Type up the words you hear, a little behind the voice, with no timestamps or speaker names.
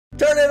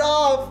Turn it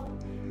off!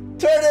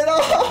 Turn it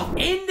off!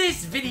 In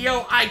this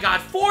video, I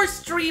got 4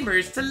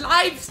 streamers to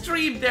live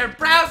stream their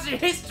browser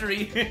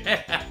history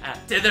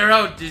to their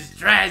own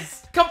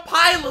distress.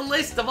 Compile a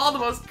list of all the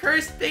most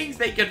cursed things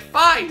they could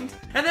find.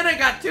 And then I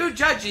got 2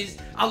 judges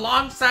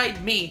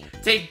alongside me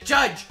to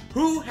judge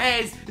who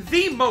has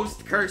the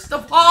most cursed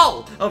of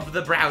all of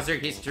the browser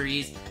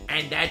histories.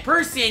 And that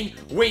person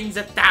wins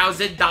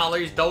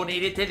 $1,000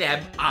 donated to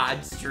them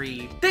on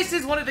stream. This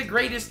is one of the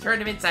greatest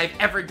tournaments I've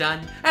ever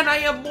done, and I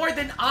am more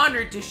than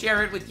honored to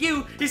share it with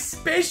you,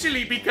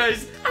 especially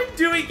because I'm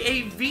doing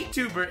a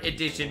VTuber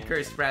edition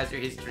Cursed Browser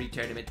History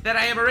tournament that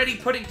I am already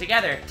putting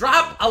together.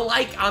 Drop a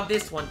like on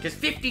this one, because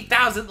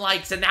 50,000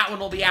 likes and that one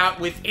will be out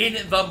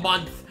within the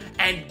month.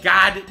 And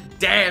god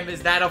damn,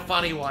 is that a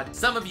funny one.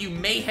 Some of you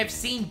may have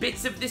seen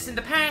bits of this in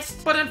the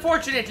past, but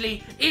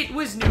unfortunately, it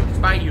was nuked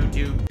by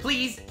YouTube.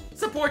 Please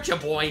support your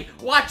boy,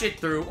 watch it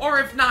through, or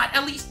if not,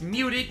 at least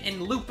mute it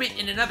and loop it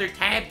in another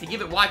tab to give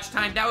it watch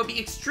time. That would be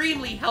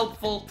extremely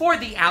helpful for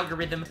the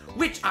algorithm,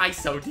 which I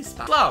so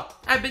despise. Hello,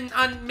 I've been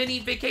on mini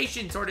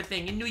vacation sort of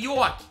thing in New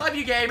York. Love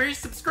you gamers,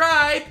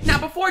 subscribe. Now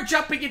before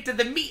jumping into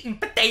the meat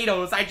and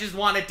potatoes, I just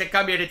wanted to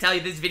come here to tell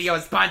you this video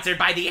is sponsored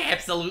by the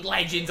absolute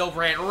legends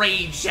over at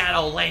Raid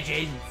Shadow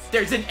Legends.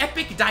 There's an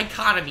epic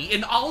dichotomy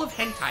in all of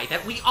hentai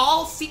that we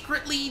all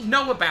secretly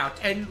know about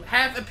and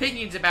have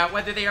opinions about,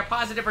 whether they are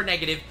positive or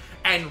negative,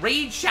 and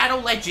Raid Shadow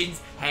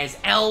Legends has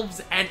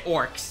elves and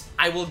orcs.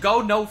 I will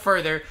go no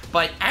further,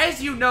 but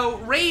as you know,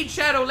 Raid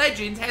Shadow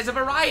Legends has a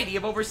variety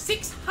of over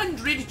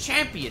 600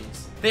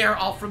 champions. They are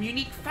all from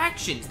unique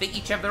factions. They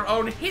each have their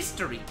own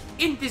history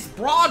in this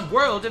broad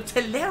world of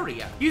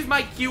Teleria. Use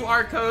my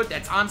QR code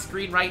that's on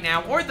screen right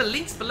now, or the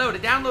links below to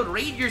download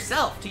Raid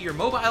yourself to your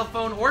mobile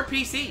phone or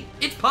PC.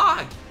 It's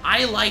Pog.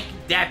 I like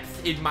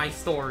depth in my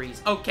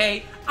stories,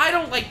 okay? I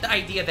don't like the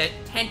idea that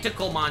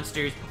tentacle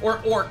monsters or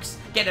orcs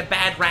get a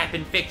bad rap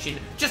in fiction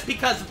just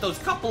because of those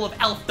couple of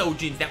elf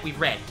dojins that we've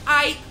read.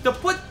 To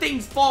put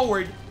things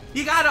forward,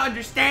 you gotta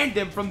understand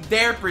them from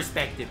their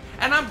perspective.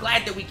 And I'm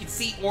glad that we can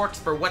see orcs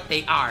for what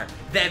they are.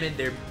 Them and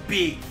their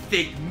big,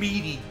 thick,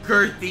 meaty,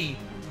 girthy,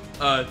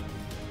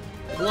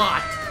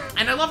 plot.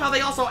 And I love how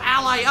they also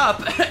ally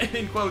up,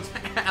 in quotes,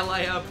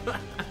 ally up,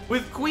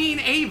 with Queen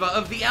Ava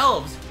of the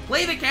Elves.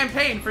 Play the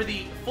campaign for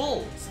the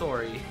full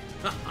story.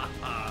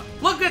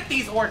 Look at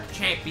these orc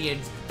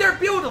champions. They're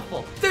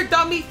beautiful. They're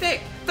dummy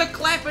thick. The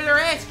clap of their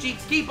ass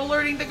cheeks keep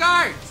alerting the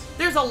guards.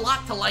 There's a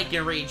lot to like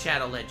in Raid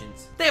Shadow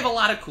Legends. They have a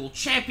lot of cool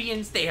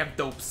champions. They have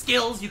dope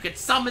skills. You could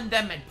summon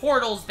them in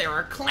portals. There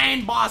are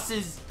clan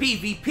bosses,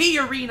 PvP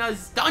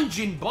arenas,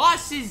 dungeon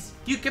bosses.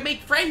 You can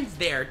make friends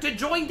there to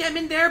join them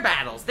in their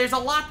battles. There's a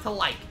lot to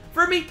like.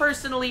 For me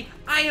personally,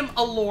 I am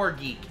a lore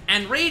geek,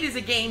 and Raid is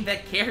a game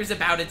that cares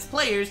about its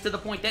players to the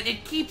point that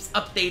it keeps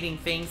updating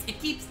things,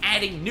 it keeps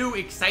adding new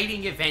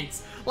exciting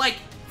events. Like,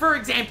 for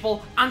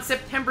example, on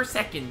September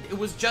 2nd, it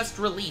was just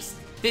released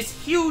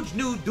this huge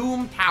new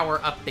Doom Tower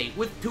update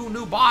with 2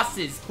 new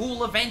bosses,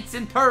 cool events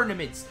and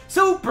tournaments,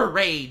 super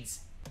raids.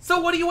 So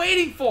what are you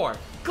waiting for?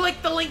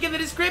 Click the link in the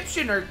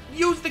description or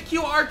use the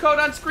QR code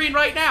on screen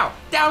right now.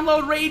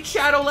 Download Raid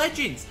Shadow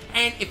Legends.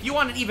 And if you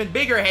want an even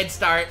bigger head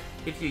start,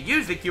 if you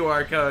use the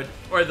QR code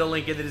or the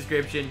link in the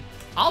description,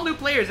 all new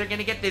players are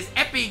gonna get this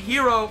epic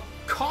hero,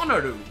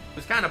 Konoru,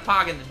 who's kind of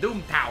pogging the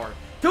Doom Tower.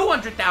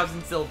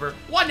 200,000 silver,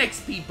 1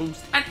 XP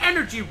boost, an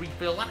energy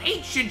refill, an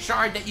ancient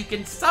shard that you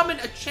can summon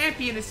a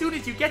champion as soon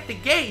as you get the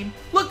game.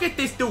 Look at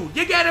this dude,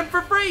 you get him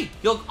for free.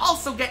 You'll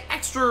also get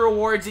extra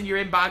rewards in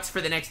your inbox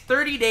for the next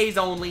 30 days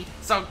only.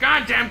 So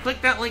goddamn,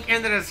 click that link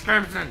in the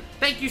description.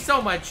 Thank you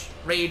so much,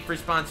 Raid, for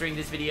sponsoring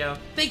this video.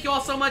 Thank you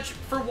all so much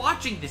for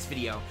watching this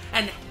video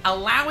and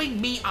allowing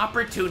me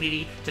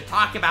opportunity to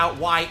talk about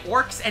why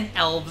orcs and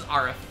elves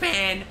are a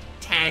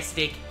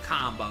fantastic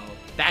combo.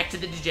 Back to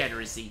the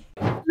degeneracy.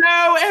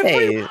 Hello,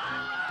 everyone. Hey.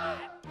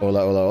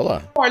 Hola, hola,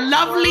 hola. Our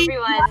lovely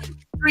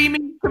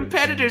streaming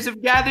competitors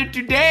have gathered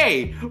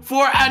today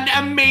for an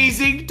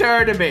amazing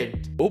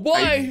tournament. Oh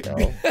boy!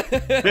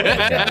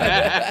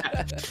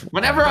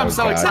 Whenever I'm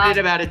so excited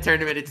about a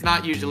tournament, it's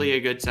not usually a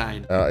good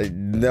sign.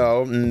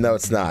 No,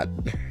 it's not.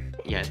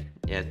 Yes.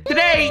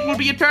 Today will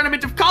be a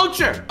tournament of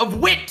culture, of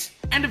wit,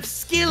 and of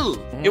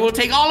skill. It will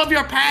take all of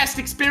your past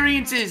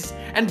experiences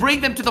and bring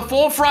them to the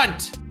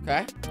forefront.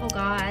 Okay. Oh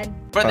God.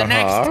 For the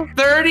next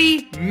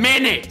 30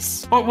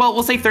 minutes. Well,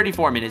 we'll say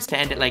 34 minutes to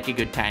end it like a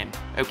good time.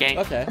 Okay?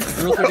 Okay.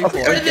 Rule 34.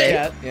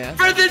 Yeah.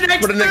 For the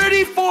next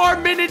 34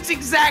 minutes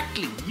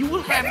exactly, you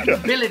will have the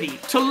ability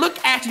to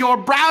look at your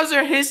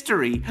browser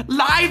history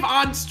live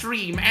on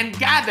stream and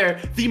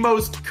gather the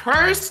most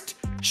cursed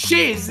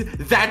shiz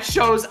that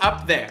shows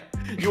up there.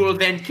 You will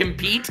then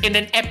compete in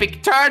an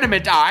epic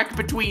tournament arc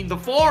between the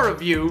 4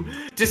 of you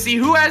to see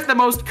who has the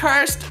most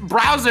cursed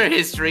browser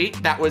history.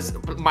 That was,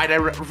 might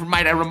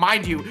I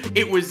remind you,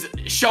 it was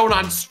shown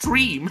on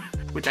stream.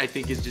 which I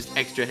think is just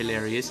extra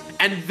hilarious.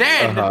 And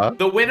then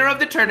the winner of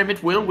the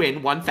tournament will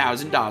win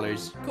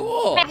 $1,000.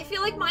 Cool. I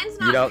feel like mine's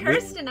not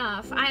cursed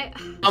enough. At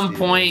some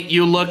point,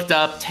 you looked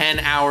up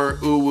 10-hour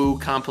uwu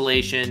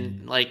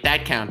compilation. Like,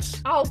 that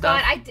counts. Oh,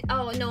 God.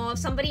 Oh, no.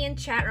 Somebody in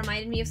chat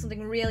reminded me of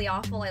something really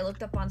awful I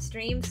looked up on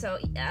stream. So,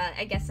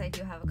 I guess I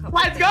do have a couple.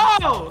 Let's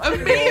go!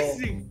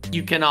 Amazing!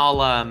 You can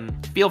all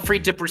feel free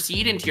to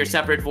proceed into your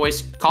separate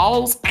voice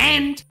calls.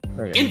 And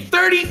in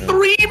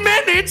 33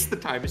 minutes, the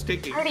time is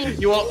ticking,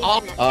 you will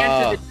all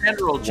enter the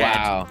general chat.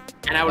 Wow.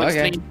 And I will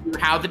explain to you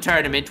how the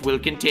tournament will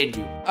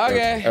continue.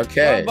 Okay.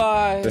 Okay.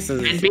 Bye-bye.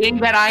 And being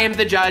that I am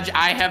the judge,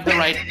 I have the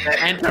right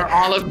to enter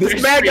all of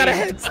this man got a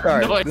head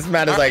start. This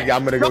man is like,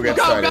 I'm gonna go get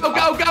started. Go. All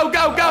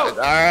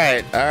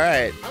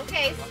right.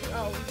 Okay.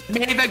 So.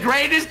 May the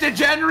greatest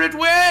degenerate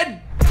win.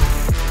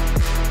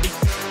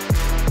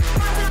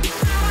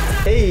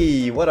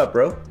 Hey, what up,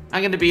 bro?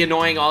 I'm gonna be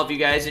annoying all of you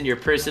guys in your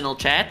personal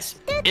chats.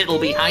 It'll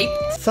be hype.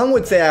 Some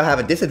would say I have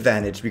a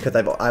disadvantage because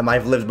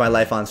I've lived my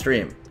life on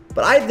stream.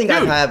 But I think I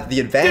have the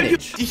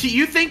advantage.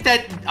 You think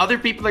that other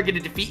people are gonna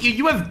defeat you?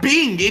 You have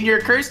Bing in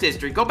your cursed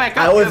history. Go back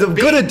up. I was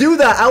gonna do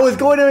that. I was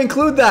going to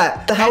include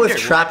that. The hell is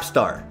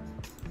Trapstar?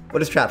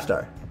 What is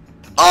Trapstar?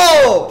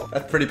 Oh!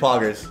 That's pretty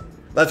poggers.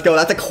 Let's go.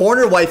 That's a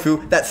corner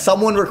waifu that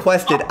someone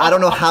requested I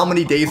don't know how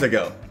many days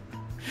ago.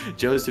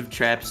 Joseph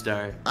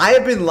Trapstar. I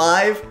have been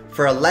live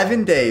for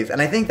 11 days,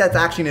 and I think that's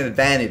actually an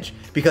advantage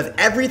because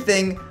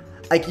everything,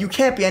 like, you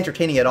can't be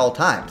entertaining at all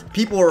times.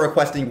 People are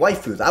requesting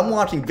waifus. I'm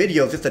watching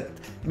videos just to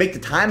make the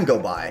time go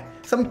by.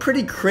 Some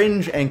pretty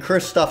cringe and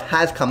cursed stuff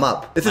has come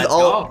up. This is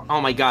all. Oh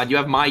my God, you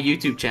have my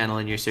YouTube channel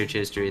in your search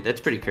history.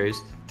 That's pretty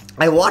cursed.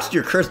 I watched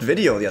your cursed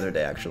video the other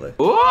day, actually.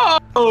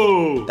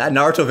 Whoa! That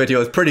Naruto video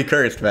is pretty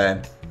cursed,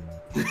 man.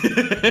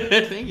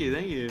 Thank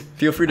you.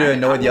 Feel free to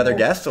annoy the other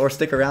guests or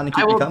stick around and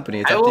keep you company.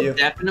 It's up to you. I will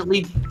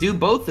definitely do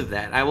both of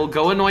that. I will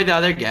go annoy the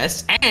other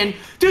guests. And,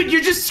 dude,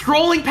 you're just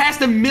scrolling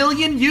past 1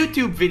 million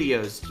YouTube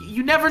videos.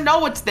 You never know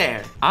what's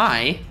there.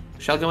 I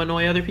shall go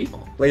annoy other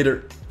people.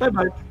 Later.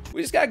 Bye-bye.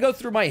 We just gotta go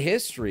through my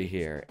history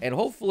here. And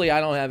hopefully I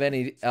don't have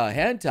any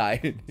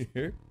hentai in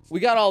here. We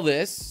got all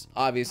this,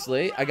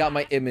 obviously. I got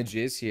my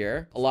images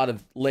here. A lot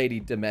of Lady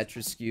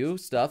Dimitrescu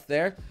stuff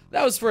there.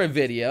 That was for a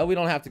video. We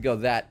don't have to go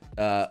that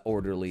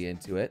orderly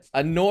into it.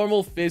 A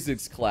normal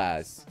physics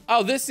class.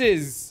 Oh, this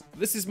is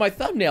my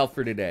thumbnail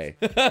for today.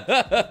 All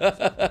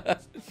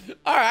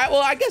right,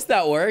 well, I guess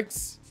that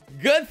works.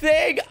 Good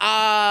thing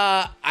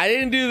I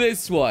didn't do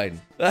this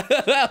one.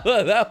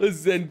 That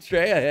was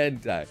Zentreya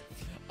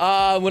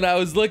hentai. When I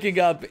was looking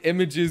up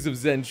images of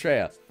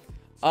Zentreya.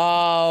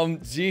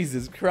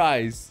 Jesus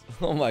Christ.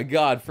 Oh my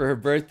God, for her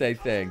birthday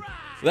thing.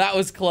 That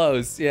was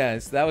close.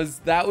 Yes, that was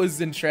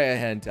Zentreya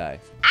hentai.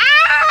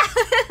 Ah!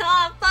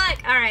 Oh,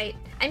 fuck. All right.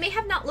 I may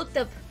have not looked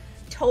up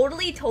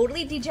totally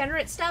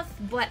degenerate stuff,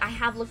 but I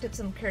have looked up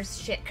some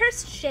cursed shit.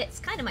 Cursed shit's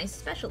kind of my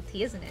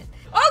specialty, isn't it?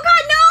 Oh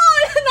God,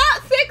 no!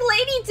 Not thick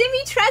Lady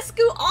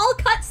Dimitrescu. All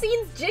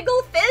cutscenes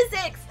jiggle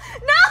physics.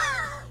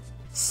 No!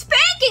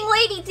 Spanking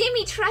Lady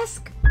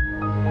Dimitrescu.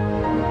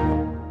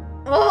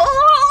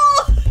 Oh!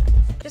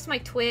 Just my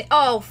twit.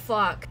 Oh,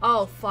 fuck.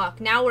 Oh,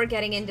 fuck. Now we're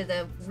getting into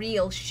the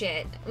real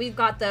shit. We've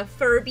got the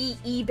Furby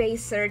eBay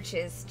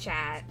searches,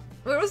 chat.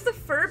 Where was the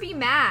Furby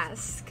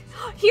mask?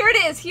 Here it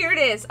is. Here it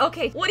is.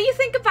 Okay, what do you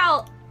think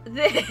about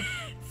this?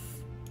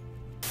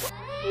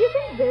 Do you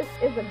think this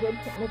is a good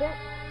candidate?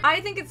 I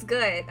think it's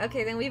good.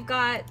 Okay, then we've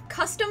got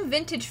custom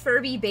vintage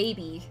Furby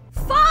baby.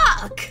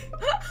 Fuck!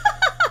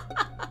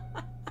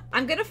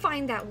 I'm gonna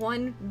find that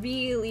one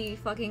really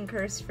fucking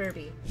cursed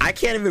Furby. I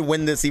can't even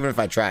win this even if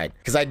I tried,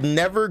 because I'd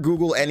never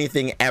Google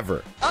anything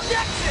ever.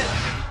 Objection!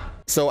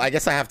 So I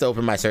guess I have to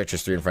open my search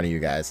history in front of you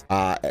guys.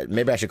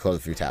 Maybe I should close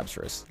a few tabs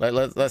first.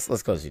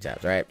 Let's close a few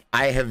tabs, all right?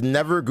 I have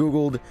never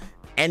Googled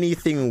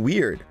anything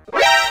weird.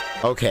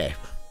 Okay,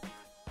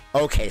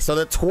 so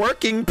the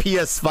twerking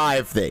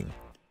PS5 thing.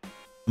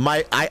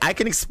 I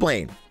can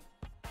explain.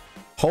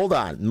 Hold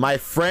on, my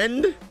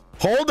friend.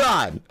 Hold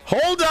on.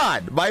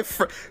 My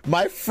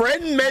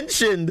friend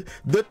mentioned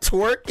the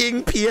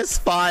twerking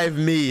PS5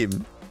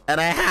 meme, and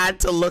I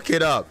had to look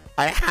it up.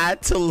 I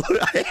had to look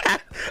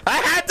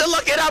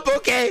it up.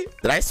 Okay.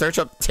 Did I search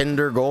up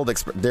Tinder Gold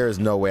Experiment? There is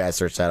no way I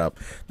searched that up.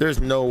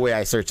 There's no way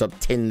I searched up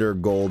Tinder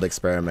Gold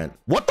Experiment.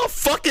 What the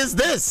fuck is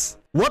this?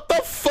 What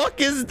the fuck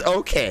is?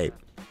 Okay.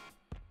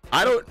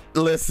 I don't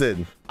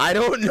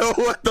know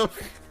what the.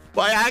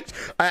 I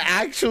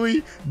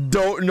actually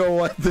don't know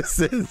what this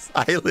is.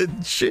 I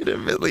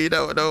legitimately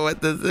don't know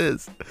what this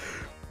is.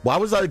 Why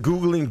was I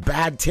Googling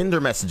bad Tinder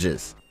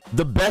messages?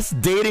 The best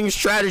dating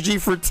strategy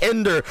for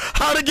Tinder.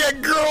 How to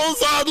get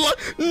girls online.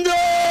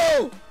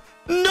 No!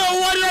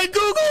 Why did I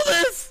Google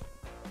this?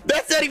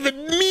 That's not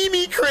even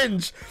meme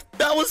cringe.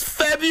 That was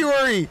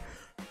February.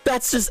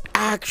 That's just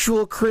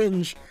actual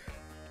cringe.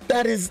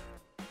 That is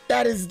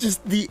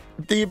just the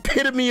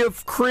epitome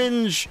of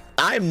cringe.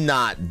 I'm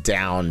not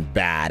down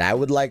bad. I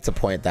would like to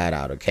point that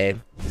out, okay?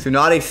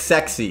 Tsunade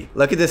sexy.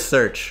 Look at this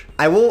search.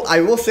 I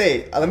will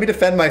say, let me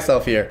defend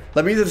myself here.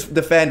 Let me just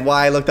defend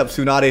why I looked up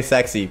Tsunade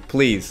sexy,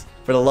 please.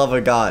 For the love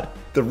of God.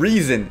 The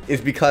reason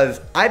is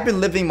because I've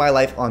been living my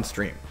life on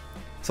stream.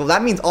 So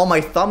that means all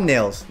my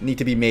thumbnails need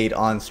to be made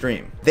on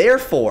stream.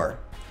 Therefore,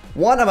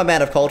 1, I'm a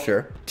man of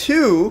culture.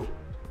 2,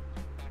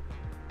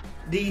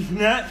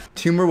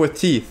 tumor with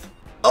teeth.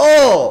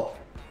 Oh!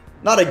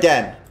 Not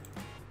again.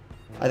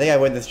 I think I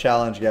win this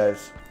challenge,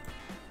 guys.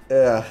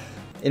 Ugh.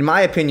 In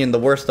my opinion, the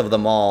worst of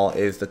them all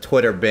is the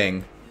Twitter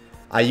Bing.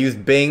 I use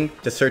Bing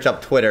to search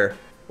up Twitter,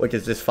 which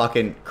is just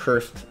fucking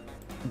cursed.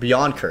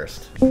 Beyond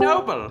cursed.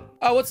 Noble.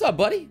 Oh, what's up,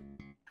 buddy?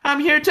 I'm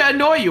here to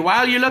annoy you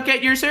while you look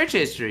at your search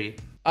history.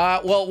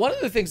 Well, one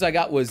of the things I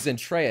got was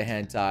zentreya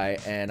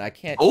hentai, and I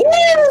can't.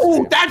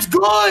 Oh, that's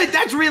good.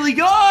 That's really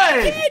good.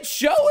 I can't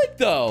show it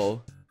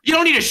though. You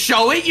don't need to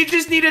show it. You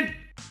just need to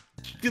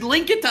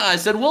link it to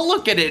us, and we'll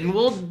look at it, and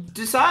we'll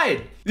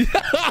decide.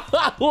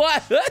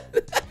 What?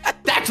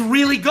 That's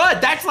really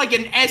good. That's like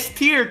an S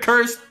tier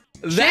cursed.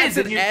 That's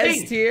an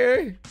S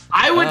tier?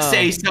 I would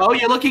say so.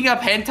 You're looking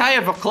up hentai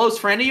of a close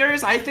friend of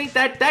yours. I think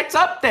that's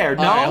up there.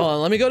 No, all right, hold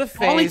on. Let me go to face.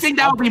 The only thing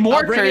that would be more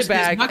I'll bring it cursed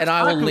back, is and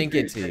I will link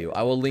it to you.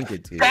 I will link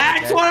it to you.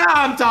 That's okay? what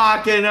I'm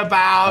talking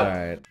about. All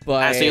right,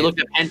 but so you looked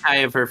up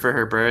hentai of her for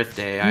her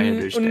birthday. I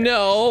understand.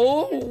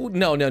 No.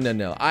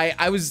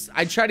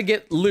 I tried to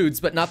get lewds,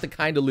 but not the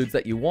kind of lewds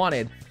that you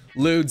wanted.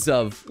 Lewds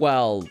of,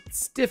 well,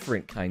 it's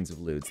different kinds of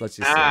lewds. Let's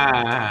just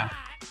say.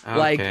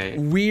 Like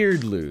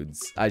weird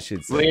lewds, I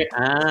should say.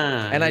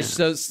 And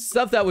so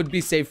stuff that would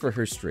be safe for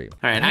her stream.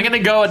 All right, I'm gonna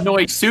go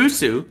annoy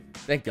Susu.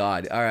 Thank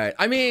God. All right.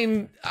 I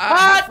mean,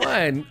 what?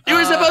 Fine. You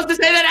were supposed to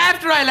say that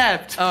after I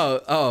left.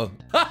 Oh.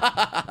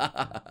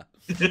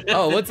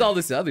 Oh, what's all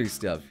this other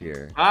stuff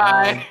here?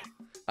 Bye.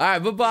 All right,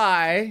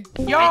 bye-bye.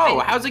 Yo,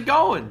 how's it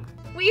going?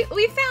 We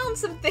found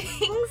some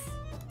things.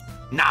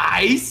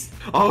 Nice.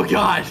 Oh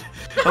God.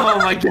 Oh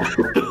my God.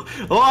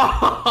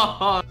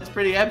 Oh, that's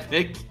pretty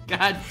epic.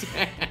 God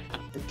damn.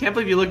 I can't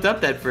believe you looked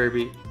up that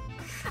Furby.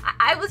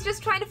 I was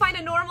just trying to find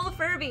a normal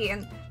Furby,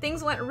 and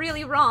things went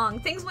really wrong.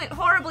 Things went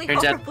horribly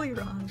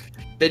wrong.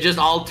 They just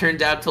all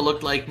turned out to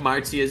look like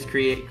Marzia's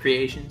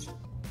creations.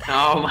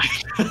 Oh my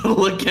God.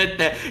 Look at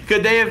that.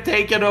 Could they have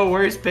taken a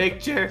worse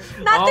picture?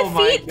 Not the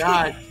feet. Oh my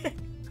God.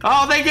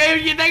 Oh, they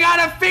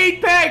got a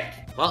feet pic.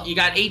 Well, you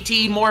got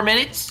 18 more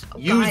minutes.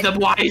 Use them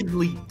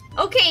wisely.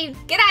 Okay,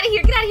 get out of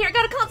here. Get out of here. I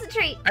gotta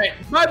concentrate. All right,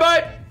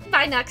 bye-bye.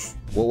 Bye, Nux.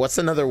 Well, what's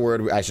another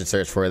word I should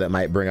search for that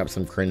might bring up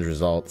some cringe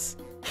results?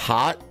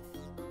 Hot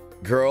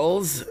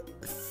girls?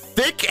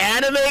 Thick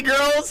anime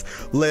girls?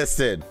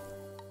 Listen,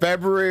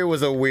 February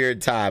was a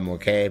weird time,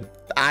 okay?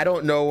 I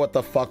don't know what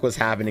the fuck was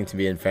happening to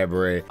me in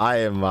February.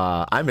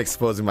 I'm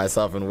exposing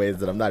myself in ways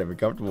that I'm not even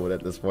comfortable with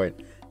at this point.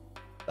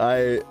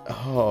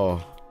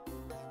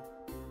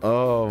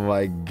 Oh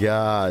my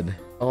God.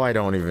 Oh, I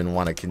don't even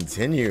want to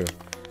continue.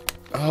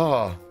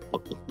 Oh.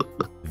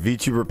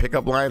 VTuber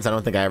pickup lines? I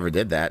don't think I ever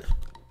did that.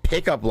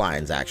 Pickup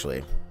lines,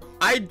 actually.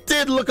 I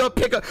did look up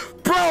pickup.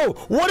 Bro,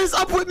 what is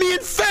up with me in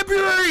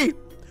February?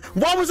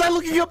 Why was I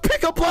looking up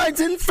pickup lines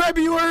in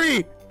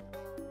February?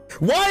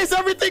 Why is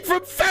everything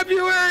from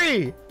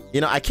February? You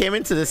know, I came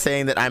into this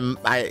saying that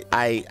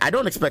I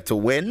don't expect to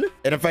win,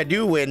 and if I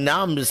do win,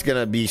 now I'm just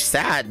gonna be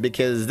sad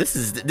because this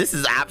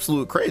is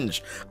absolute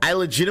cringe. I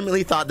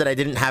legitimately thought that I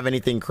didn't have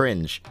anything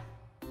cringe,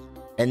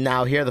 and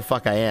now here the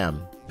fuck I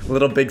am.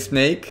 Little Big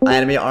Snake,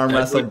 anime arm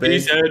wrestle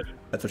big. Said.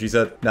 That's what she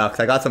said. No, because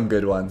I got some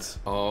good ones.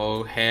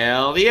 Oh,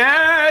 hell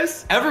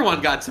yes!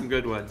 Everyone got some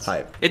good ones.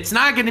 Hype. It's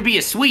not gonna be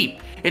a sweep.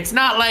 It's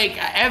not like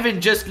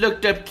Evan just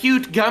looked up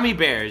cute gummy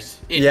bears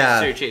in his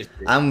search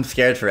history. I'm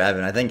scared for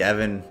Evan. I think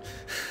Evan's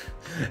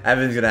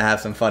gonna have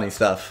some funny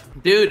stuff.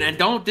 Dude, and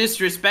don't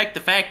disrespect the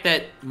fact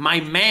that my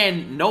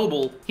man,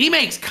 Noble, he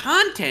makes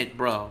content,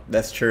 bro.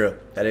 That's true.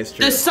 That is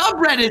true. The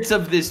subreddits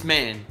of this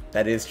man.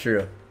 That is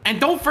true. And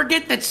don't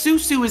forget that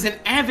Susu is an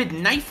avid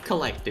knife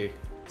collector.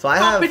 So I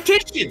have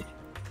competition.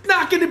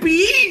 Not gonna be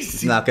easy.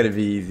 It's not gonna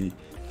be easy.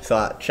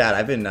 So Chad,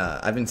 I've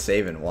been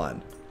saving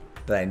one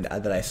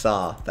that I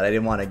saw that I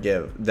didn't want to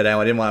give, that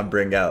I didn't want to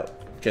bring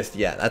out just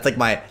yet. That's like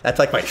my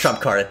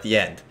trump card at the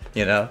end,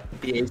 you know?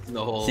 The ace in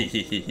the hole.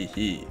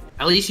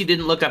 At least you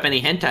didn't look up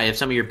any hentai of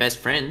some of your best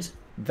friends.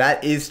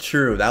 That is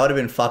true. That would have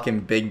been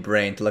fucking big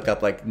brain to look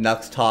up like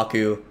Nux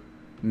Taku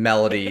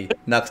Melody,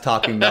 Nux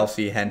Taku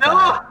Melcy hentai.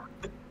 No!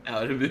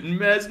 That would have been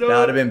messed up. That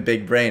would have been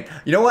big brain.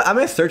 You know what? I'm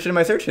gonna search it in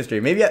my search history.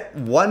 Maybe at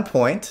one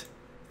point.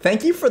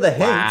 Thank you for the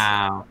hint.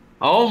 Wow.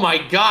 Oh my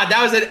God,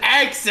 that was an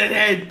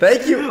accident.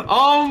 Thank you.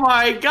 Oh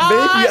my God.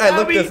 Maybe I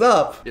looked this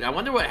up. Dude, I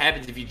wonder what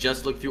happens if you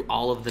just look through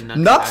all of the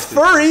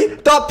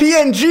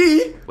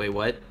Nuxfurry.png. Wait,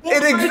 what?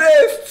 It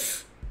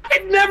exists.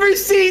 I've never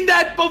seen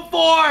that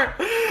before.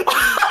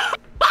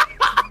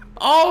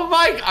 Oh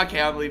my.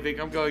 Okay, I'm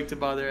leaving. I'm going to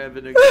bother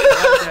Evan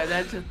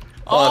again.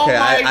 Oh okay,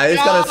 I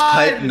just gotta God.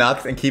 type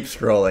Nux and keep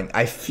scrolling.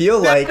 I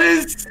feel like,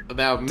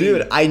 about me.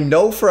 Dude, I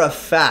know for a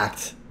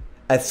fact,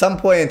 at some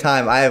point in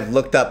time, I have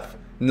looked up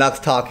Nux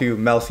Taku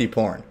Melcy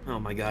porn. Oh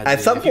my God.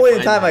 At some point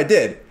in time, I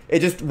did.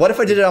 It just, what if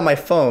I did it on my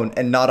phone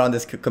and not on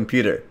this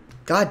computer?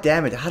 God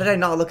damn it! How did I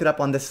not look it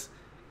up on this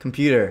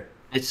computer?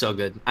 It's so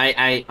good.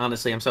 I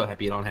honestly, I'm so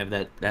happy you don't have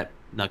that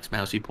Nux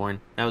mousy porn.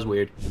 That was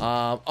weird.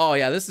 Oh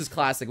yeah, this is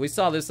classic. We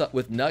saw this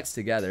with Nux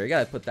together. I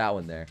gotta put that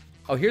one there.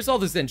 Oh, here's all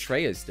the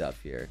Zentreya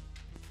stuff here.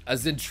 A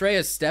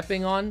Zentreya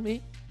stepping on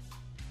me?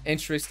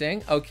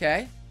 Interesting.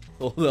 Okay.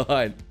 Hold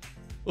on.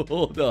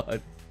 Hold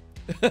on.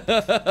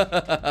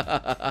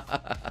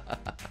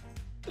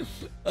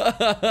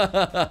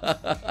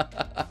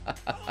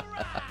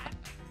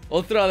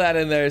 We'll throw that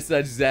in there,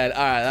 such Zen. All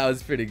right, that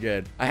was pretty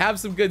good. I have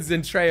some good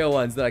Zentreya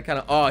ones that I kind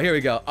of... Oh, here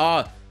we go.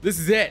 Oh, this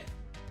is it.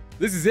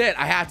 This is it.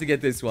 I have to get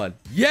this one.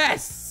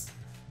 Yes!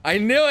 I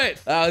knew it.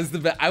 That was the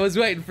best. I was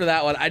waiting for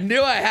that one. I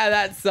knew I had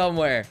that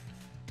somewhere.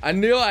 I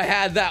knew I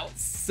had that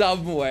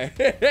somewhere.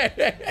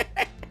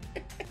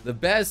 The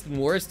best and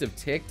worst of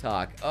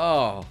TikTok.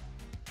 Oh,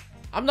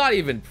 I'm not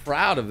even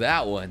proud of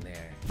that one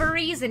there.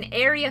 Furries in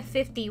Area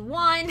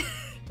 51.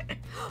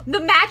 The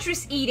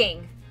mattress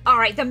eating. All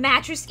right, the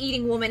mattress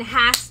eating woman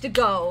has to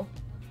go.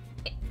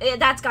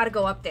 That's got to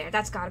go up there.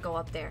 That's got to go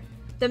up there.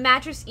 The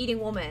mattress eating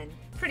woman.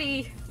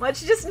 Pretty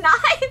much just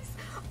knives.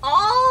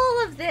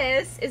 All of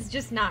this is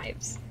just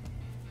knives.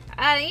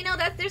 You know,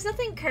 there's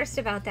nothing cursed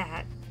about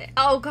that.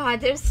 Oh God,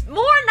 there's more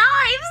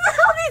knives.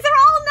 These are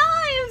all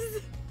knives.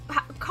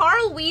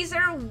 Carl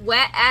Weezer,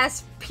 wet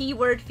ass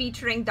P-word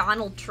featuring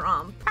Donald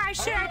Trump. I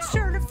said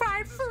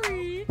certified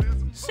free,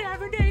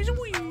 7 days a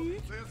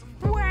week.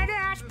 Wet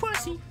ass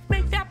pussy,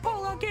 make that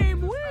polo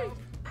game weak.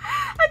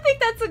 I think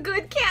that's a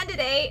good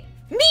candidate.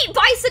 Meat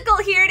bicycle,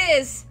 here it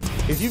is.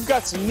 If you've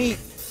got some meat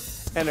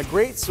and a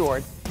great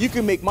sword, you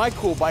can make my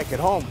cool bike at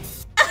home.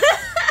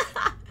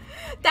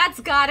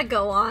 That's gotta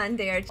go on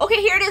there. Okay,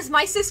 here it is.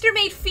 My sister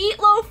made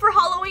feetloaf for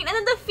Halloween, and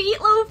then the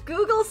feetloaf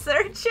Google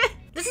search.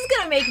 This is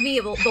gonna make me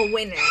the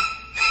winner,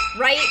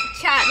 right,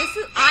 chat?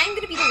 I'm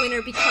gonna be the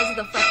winner because of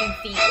the fucking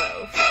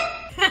feetloaf.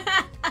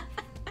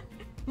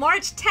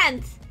 March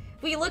 10th,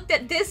 we looked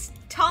at this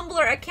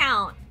Tumblr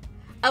account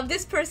of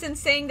this person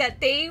saying that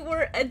they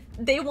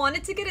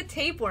wanted to get a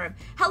tapeworm.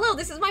 Hello,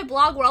 this is my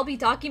blog where I'll be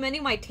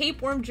documenting my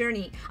tapeworm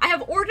journey. I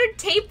have ordered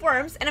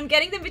tapeworms and I'm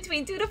getting them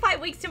between 2 to 5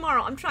 weeks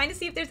tomorrow. I'm trying to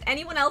see if there's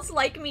anyone else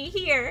like me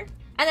here.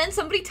 And then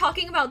somebody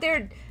talking about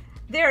their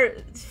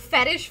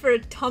fetish for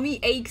tummy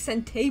aches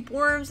and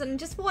tapeworms and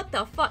just what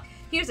the fuck.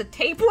 Here's a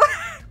tapeworm.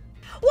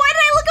 Why did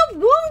I look up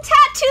womb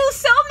tattoo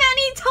so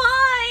many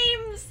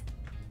times?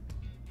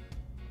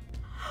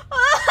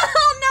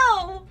 Oh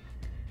no.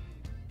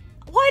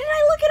 Why did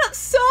I look it up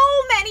so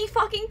many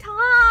fucking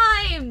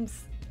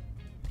times?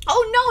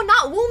 Oh no,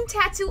 not womb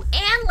tattoo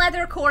and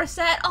leather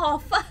corset. Oh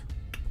fuck.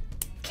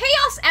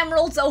 Chaos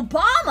Emeralds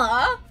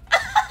Obama.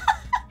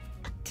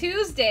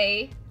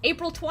 Tuesday,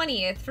 April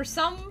 20th, for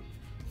some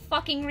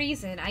fucking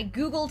reason, I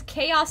googled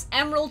Chaos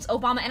Emeralds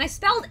Obama and I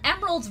spelled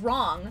emeralds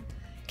wrong.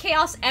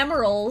 Chaos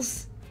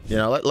Emeralds. You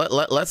know,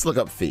 let's look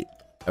up feet,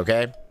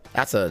 okay?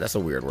 That's a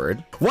weird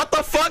word. What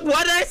the fuck?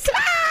 What did I say?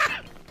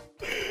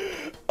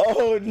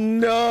 Oh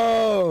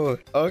no.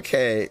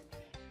 Okay.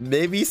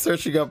 Maybe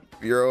searching up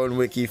your own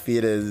wiki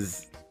feed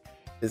is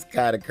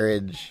kind of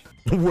cringe.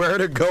 Where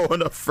to go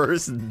on a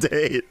first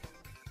date?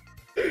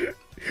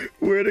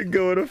 Where to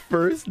go on a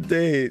first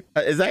date?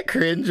 Is that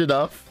cringe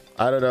enough?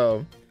 I don't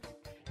know.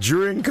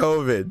 During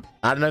COVID.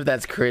 I don't know if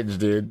that's cringe,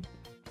 dude.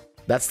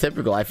 That's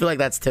typical. I feel like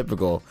that's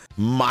typical.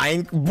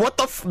 What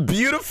the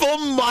beautiful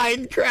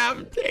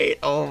Minecraft date?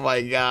 Oh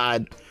my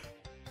god.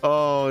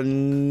 Oh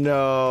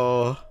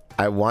no.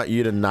 I want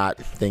you to not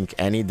think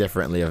any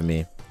differently of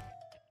me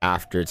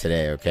after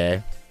today,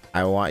 okay?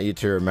 I want you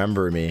to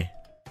remember me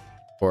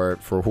for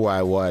who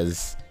I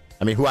was.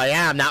 I mean, who I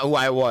am, not who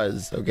I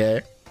was,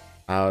 okay?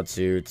 How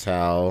to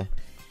tell.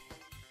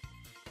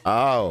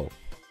 Oh.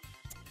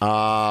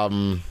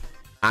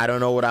 I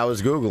don't know what I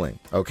was Googling,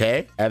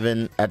 okay?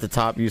 Evan, at the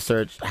top, you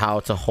searched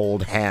how to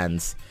hold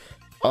hands.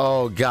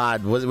 Oh,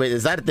 God. Wait,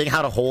 is that a thing?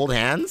 How to hold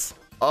hands?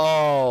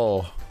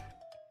 Oh.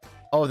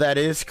 Oh, that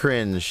is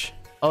cringe.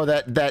 Oh,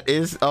 that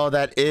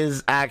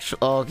is actually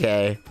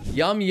okay.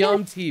 Yum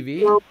Yum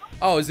TV.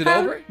 Oh, is it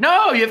over?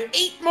 No, you have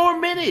 8 more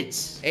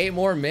minutes. 8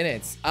 more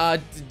minutes.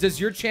 Does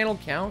your channel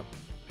count?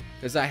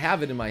 Because I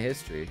have it in my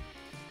history.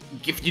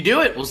 If you do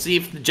it, we'll see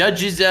if the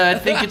judges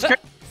think it's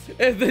correct.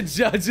 If the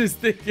judges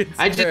think it's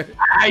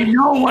I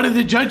know one of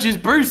the judges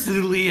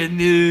personally,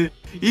 and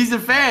he's a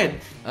fan.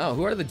 Oh,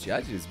 who are the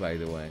judges, by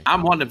the way?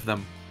 I'm one of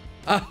them.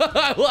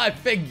 Well, I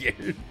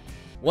figured.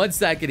 1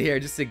 second here,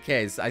 just in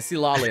case. I see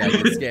Lolly, I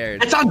get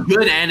scared. It's on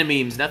good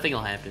animemes. Nothing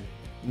will happen.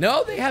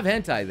 No, they have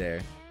hentai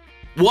there.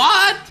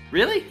 What?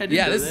 Really?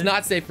 Yeah, this is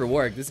not safe for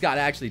work. This got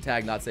actually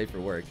tagged not safe for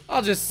work.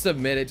 I'll just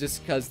submit it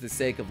just because the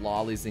sake of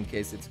lollies in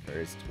case it's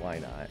cursed. Why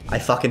not? I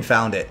fucking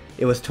found it.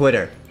 It was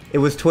Twitter. It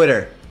was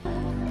Twitter.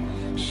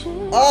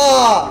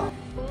 Oh!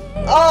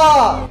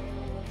 Oh!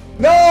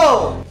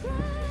 No!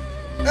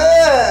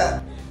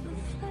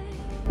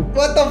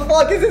 What the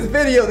fuck is this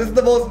video? This is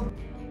the most...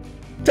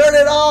 Turn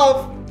it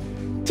off!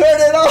 Turn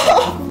it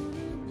off!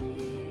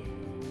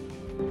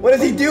 What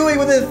is he doing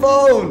with his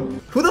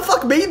phone? Who the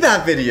fuck made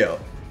that video?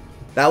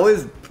 That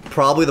was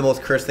probably the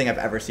most cursed thing I've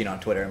ever seen on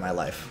Twitter in my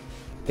life.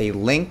 they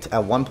linked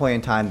at one point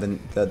in time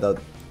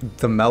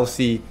the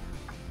mousy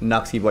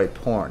Nuxie Boy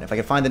porn. If I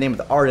could find the name of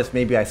the artist,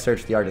 maybe I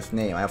searched the artist's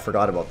name. I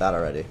forgot about that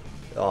already.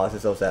 Oh, this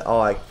is so sad. Oh,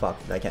 I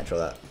can't show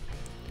that.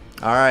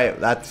 All right,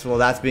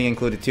 that's being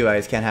included too. I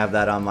just can't have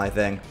that on my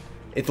thing.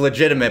 It's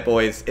legitimate,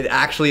 boys. It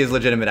actually is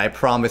legitimate. I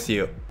promise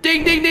you.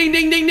 Ding ding ding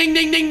ding ding ding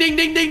ding ding ding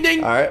ding ding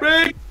ding. All right.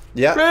 Brig.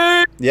 Yeah.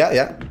 Brig.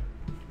 Yeah.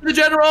 The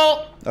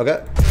general.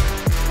 Okay.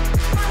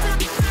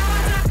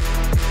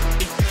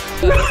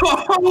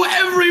 Oh,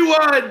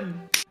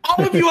 everyone!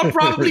 All of you are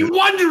probably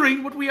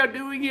wondering what we are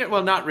doing here.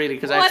 Well, not really,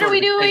 because What are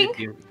we doing?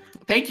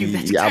 Thank you.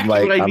 That's Yeah,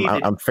 exactly what I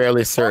needed. I'm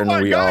fairly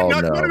certain we all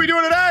know. What are we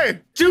doing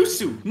today?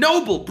 Susu,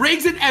 Noble,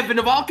 Briggs, and Evan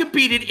have all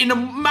competed in a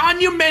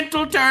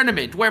monumental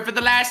tournament where for the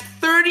last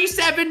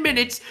 37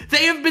 minutes,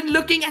 they have been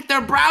looking at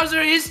their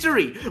browser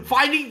history,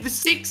 finding the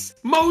 6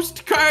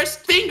 most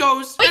cursed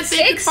thingos Wait, that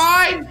they could 6?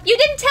 find. You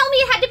didn't tell me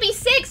it had to be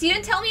 6. You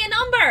didn't tell me a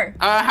number.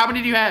 How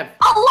many do you have?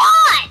 A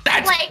lot!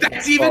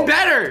 That's even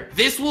better.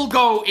 This will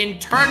go in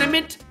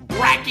tournament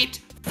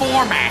bracket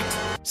format.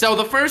 So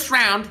the first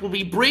round will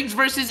be Briggs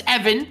versus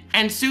Evan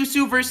and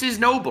Susu versus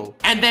Noble.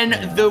 And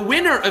then the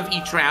winner of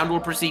each round will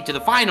proceed to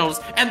the finals,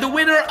 and the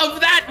winner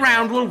of that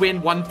round will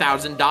win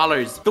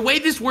 $1,000. The way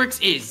this works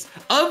is,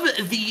 of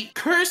the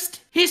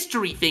cursed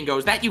history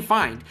thingos that you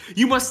find,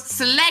 you must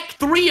select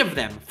 3 of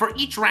them for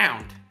each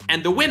round,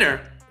 and the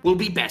winner will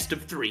be best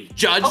of 3,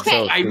 judged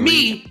by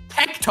me,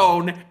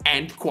 Tectone,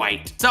 and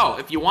Quite. So,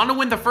 if you want to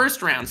win the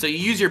first round, so you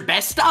use your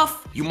best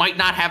stuff, you might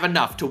not have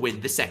enough to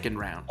win the second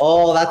round.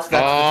 Oh, that's to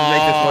make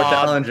this more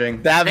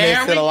challenging. That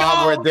makes it a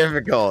lot more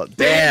difficult.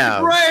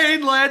 Damn.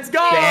 Brain, let's go.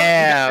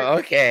 Damn.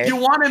 Okay. You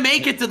want to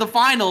make it to the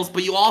finals,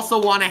 but you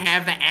also want to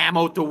have the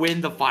ammo to win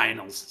the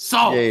finals.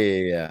 So,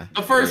 Yeah.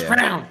 the first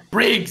round,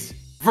 Briggs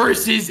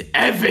versus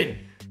Evan.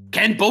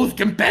 Can both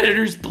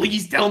competitors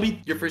please tell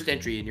me your first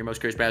entry in your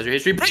most cursed browser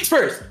history? Briggs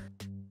first.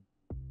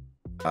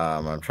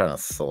 I'm trying to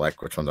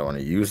select which ones I want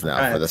to use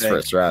now for this think.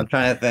 first round. I'm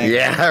trying to think.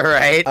 Yeah,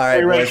 right. All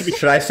right, boys.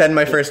 Should I send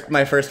my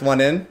first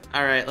one in?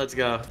 All right, let's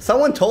go.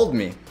 Someone told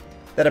me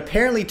that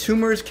apparently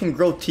tumors can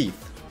grow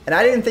teeth, and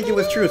I didn't think it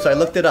was true, so I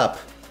looked it up,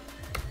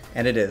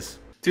 and it is.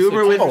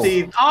 Tumor with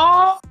teeth.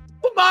 Oh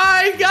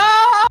my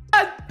god!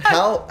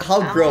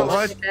 How gross?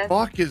 What the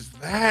fuck is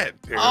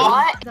that, dude?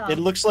 What? It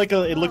looks like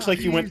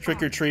you went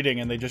trick or treating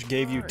and they just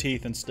gave you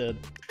teeth instead.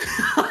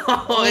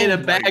 In a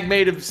bag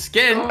made of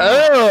skin.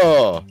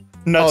 Oh.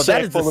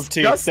 Nutsack full of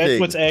teeth. disgusting. That's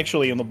what's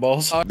actually in the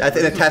balls. That's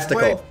in a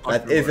testicle.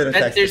 That is in a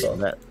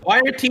testicle. Why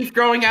are teeth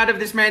growing out of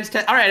this man's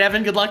All right,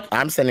 Evan, good luck.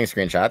 I'm sending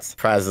screenshots.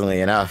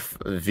 Surprisingly enough,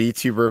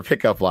 VTuber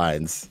pickup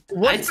lines.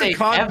 What's the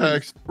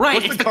context? Right,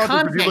 What's it's the the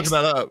context? You looking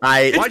that up?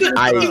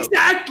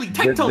 Exactly.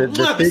 Tectone,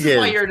 look, this is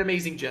why you're an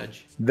amazing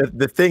judge.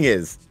 The thing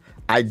is,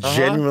 I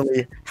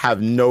genuinely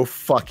have no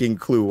fucking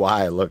clue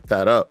why I looked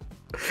that up.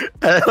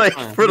 Like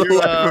for the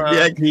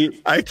life of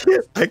me, I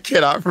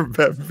cannot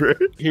remember.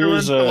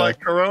 Here's like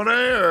Corona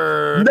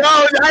or no,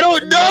 I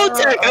don't know,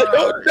 Tech. I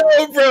don't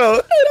know,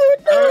 bro.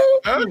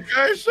 I don't know.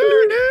 Okay,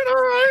 sure, dude. All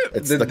right.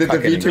 Did the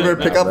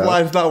VTuber pickup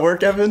lines not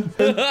work, Evan?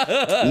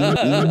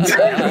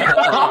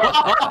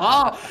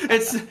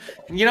 It's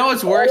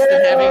what's worse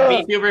than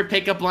having VTuber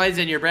pickup lines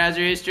in your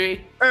browser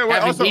history? Hey,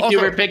 having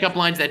VTuber pickup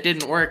lines that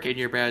didn't work in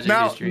your browser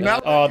history.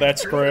 Oh,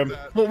 that's grim.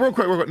 Well, real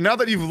quick. Now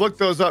that you've looked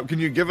those up, can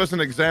you give us an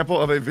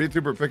example of a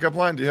VTuber pickup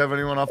line? Do you have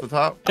anyone off the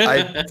top?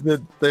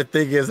 The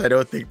thing is, I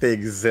don't think they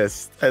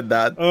exist, and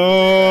that.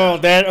 Oh,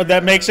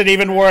 that makes it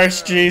even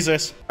worse.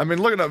 Jesus. I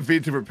mean, looking up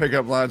VTuber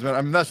pickup lines, man.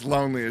 I mean, that's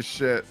lonely as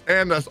shit,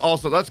 and that's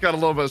got a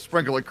little bit of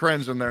sprinkle of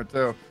cringe in there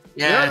too.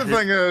 Yeah, the other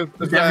thing is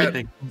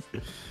that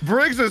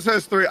Briggs'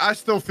 history, I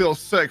still feel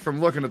sick from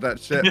looking at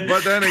that shit.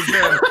 But then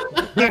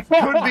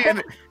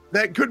again,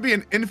 that could be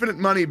an infinite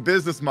money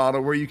business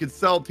model where you could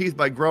sell teeth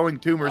by growing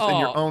tumors in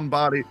your own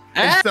body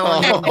and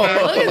selling them. Look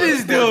at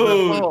this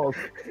dude.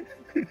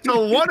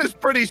 So one is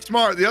pretty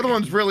smart, the other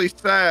one's really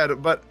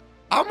sad, but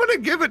I'm gonna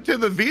give it to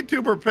the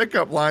VTuber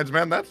pickup lines,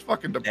 man. That's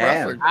fucking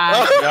depressing.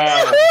 Wow.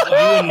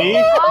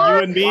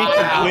 You and me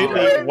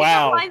completely.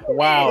 Wow.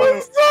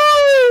 I'm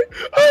sorry.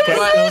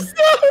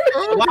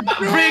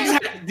 Briggs,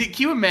 can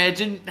you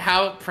imagine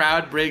how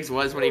proud Briggs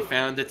was when he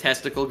found the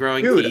testicle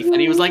growing teeth?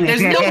 And he was like,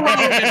 there's no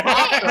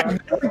way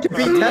to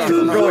beat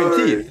testicle growing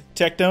teeth.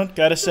 Tectone,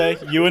 gotta say,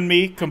 you and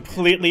me,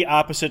 completely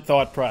opposite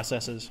thought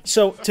processes.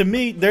 So, to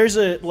me, there's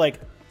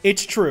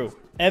it's true.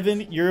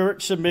 Evan, your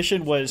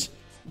submission was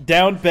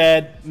down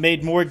bad,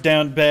 made more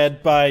down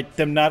bad by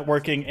them not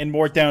working, and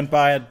more down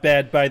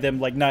bad by them,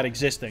 like, not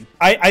existing.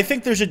 I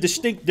think there's a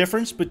distinct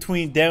difference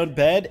between down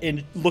bad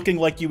and looking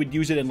like you would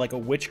use it in, like, a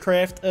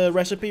witchcraft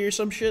recipe or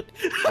some shit.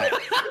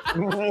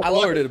 I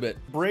lowered it a bit.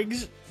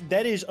 Briggs,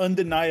 that is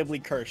undeniably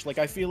cursed. Like,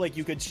 I feel like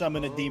you could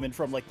summon a demon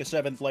from, like, the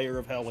 7th layer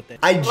of hell with that.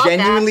 I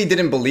genuinely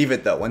didn't believe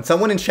it, though. When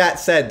someone in chat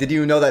said, did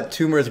you know that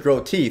tumors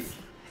grow teeth?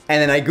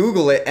 And then I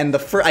Google it, and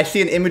I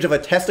see an image of a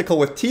testicle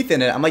with teeth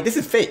in it. I'm like, this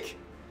is fake.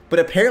 but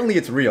apparently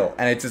it's real,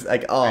 and it's just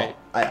like, oh, Right.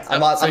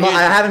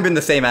 I haven't been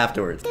the same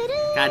afterwards.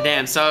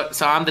 Goddamn. So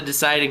I'm the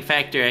deciding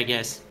factor, I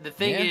guess. The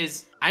thing Yeah.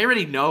 is, I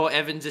already know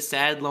Evan's a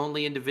sad,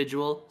 lonely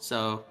individual,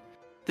 so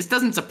this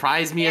doesn't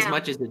surprise me as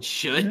much as it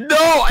should.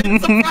 No,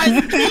 it's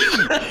surprising me.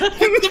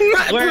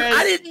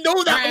 I didn't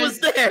know that was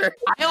there.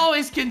 I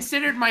always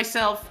considered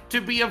myself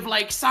to be of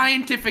like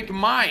scientific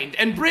mind,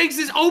 and Briggs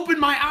has opened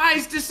my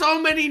eyes to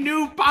so many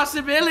new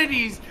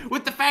possibilities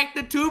with the fact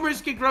that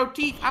tumors can grow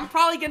teeth. I'm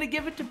probably gonna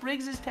give it to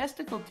Briggs's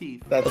testicle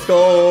teeth. Let's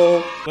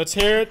go. Let's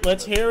hear it.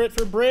 Let's hear it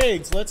for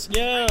Briggs.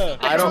 Yeah.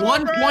 That's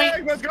one Briggs,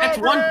 point. let's go, That's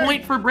 1 Briggs.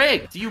 point for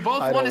Briggs. Do you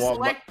both I want to don't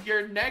want select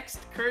your next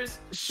curse?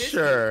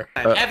 Sure.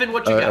 Evan,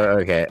 what you got?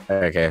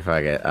 Okay,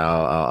 fuck it.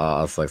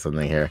 I'll select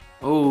something here.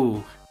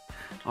 Oh,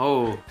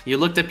 you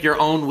looked up your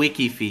own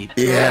wiki feed.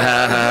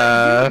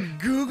 Yeah.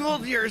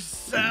 Googled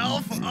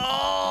yourself?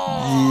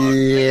 Oh.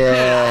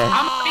 Yeah.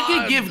 I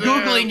could give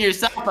Googling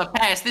yourself a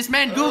pass. This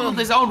man Googled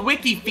his own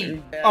wiki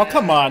feed. Oh,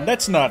 come on.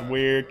 That's not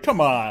weird. Come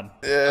on.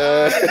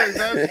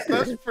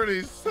 That's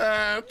pretty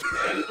sad.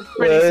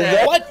 Pretty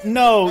sad. What?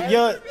 No,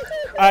 yeah.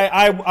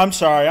 I'm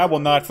sorry. I will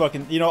not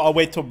fucking. I'll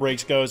wait till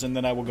Briggs goes and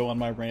then I will go on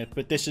my rant.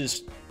 But this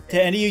is.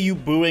 To any of you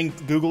booing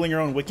Googling your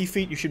own wiki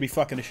feed, you should be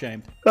fucking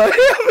ashamed.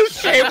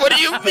 Shame, what do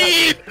you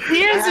mean?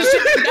 He is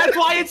ashamed. That's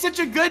why it's such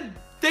a good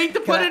thing to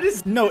put in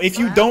his. No, if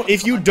you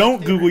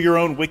don't Google your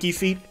own wiki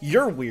feed,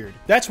 you're weird.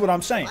 That's what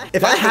I'm saying.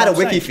 If I had a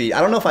wiki feed, I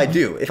don't know if I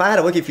do. If I had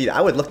a wiki feed,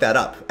 I would look that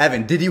up.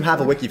 Evan, did you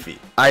have a wiki feed?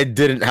 I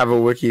didn't have a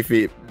wiki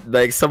feed.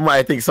 Like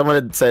I think someone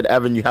had said,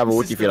 Evan, you have a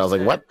wiki feed. I was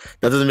like, what?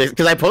 That doesn't make,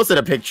 because I posted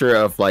a picture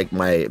of like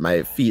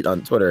my feet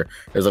on Twitter.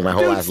 There's like my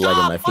whole ass leg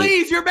on my feet.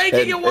 Please, you're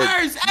making it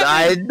worse.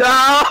 I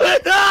know.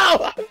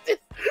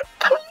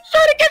 I'm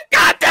trying to get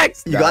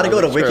context. You gotta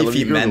go to Sure, let me Wiki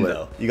Feed Men Google it.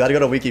 though. You gotta go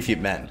to Wiki Feed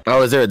Men.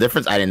 Oh, is there a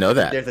difference? I didn't know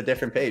that. There's a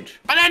different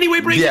page. But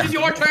anyway, Briggs, Yeah. it is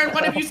your turn.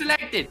 What have you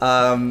selected?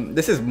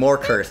 This is more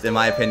cursed in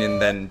my opinion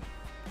than.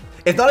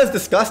 It's not as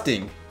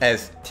disgusting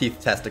as teeth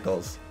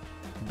testicles,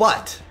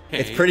 but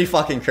it's pretty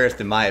fucking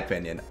cursed in my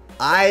opinion.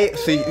 I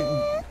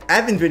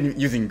haven't been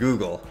using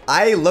Google.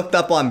 I looked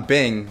up on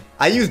Bing.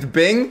 I used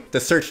Bing to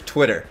search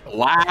Twitter.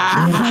 Wow.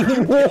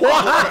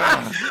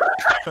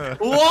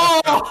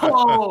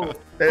 Whoa.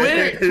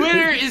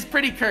 Twitter is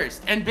pretty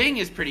cursed, and Bing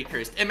is pretty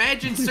cursed.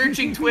 Imagine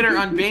searching Twitter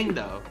on Bing,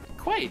 though.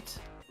 Quite.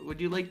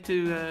 Would you like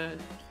to,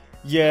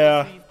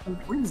 Yeah. who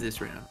wins this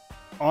round?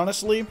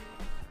 Honestly,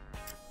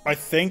 I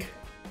think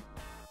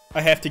I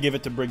have to give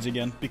it to Briggs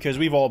again because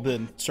we've all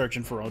been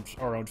searching for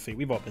our own feet.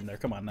 We've all been there.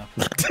 Come on now.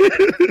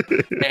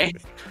 Okay.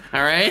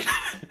 All right.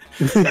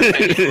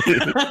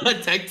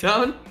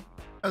 Tectone?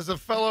 As a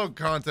fellow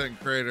content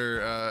creator,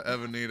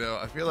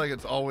 Evanito, I feel like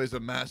it's always a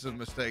massive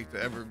mistake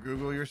to ever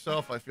Google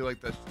yourself. I feel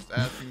like that's just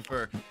asking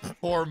for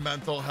poor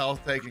mental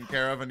health taken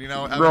care of. And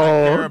Evan, I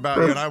care about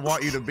you and I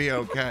want you to be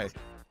okay.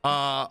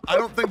 I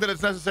don't think that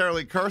it's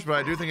necessarily cursed, but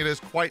I do think it is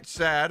quite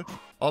sad.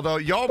 Although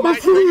y'all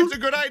might think it's a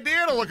good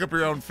idea to look up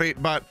your own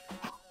feet, but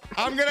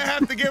I'm gonna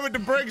have to give it to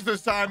Briggs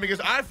this time because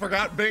I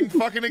forgot Bing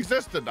fucking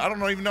existed. I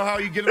don't even know how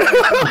you get it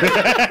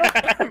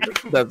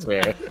on. That's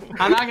fair.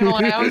 I'm not gonna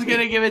lie, I was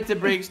gonna give it to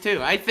Briggs too.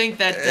 I think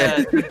that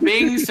the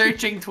Bing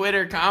searching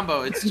Twitter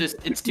combo,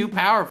 it's too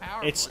powerful.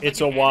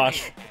 It's a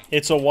wash.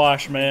 It's a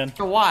wash, man. It's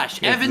a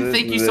wash. Evan,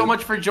 thank you so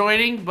much for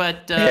joining,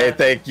 but Hey,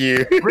 thank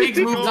you. Briggs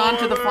moves on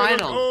to the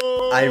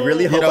final. I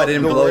really hope I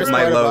didn't the blow worst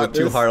my part load about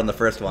too this- hard on the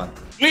first one.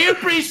 We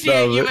appreciate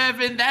No, you, but-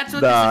 Evan. That's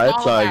what Nah, this is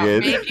it's all all about.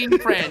 good. Making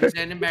friends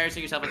and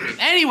embarrassing yourself.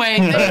 Anyway,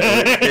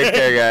 thank Take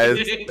care, guys.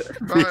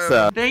 Peace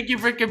out. Thank you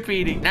for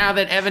competing. Now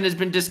that Evan has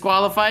been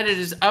disqualified, it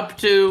is up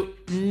to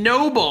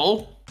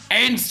Noble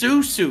and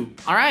Susu.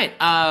 All right,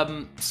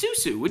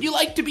 Susu, would you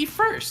like to be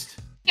first?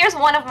 Here's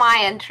one of my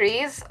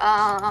entries.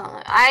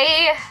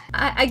 I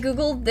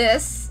googled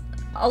this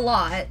a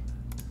lot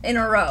in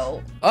a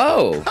row.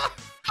 Oh.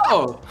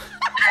 Oh.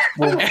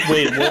 Well,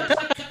 wait,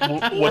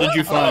 what did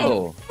you find?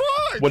 Oh.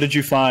 What did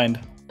you find?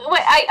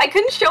 wait, I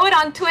couldn't show it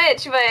on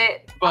Twitch,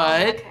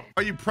 but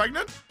Are you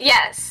pregnant?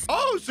 yes.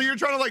 Oh, so you're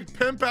trying to like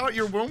pimp out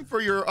your womb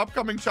for your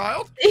upcoming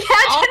child? Yeah.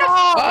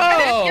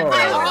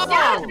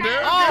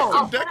 Get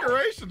some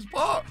decorations,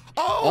 Paul.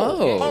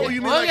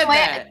 You mean Look like at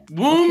that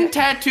womb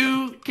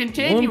tattoo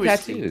continuously. Womb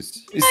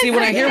tattoos. You see,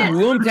 when I hear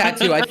womb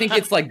tattoo, I think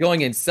it's like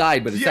going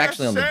inside, but it's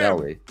actually on the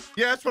belly.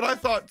 Yeah, that's what I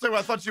thought too.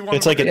 I thought you wanted.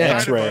 It's like an to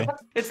X-ray.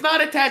 It's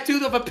not a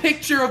tattoo of a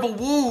picture of a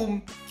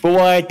womb.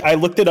 But I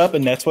looked it up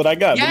and that's what I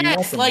got. What do you want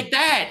Yes, from like me?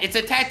 that. It's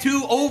a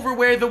tattoo over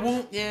where the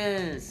womb.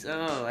 Yes.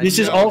 Oh. This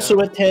is also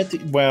a tattoo.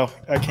 Well,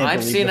 I can't.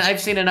 I've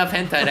seen enough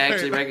hentai to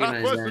actually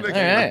recognize that.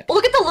 All right.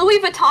 Look at the Louis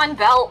Vuitton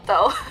belt,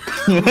 though.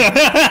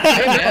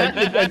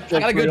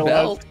 Got a good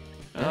belt.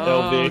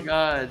 Oh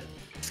god.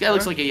 This guy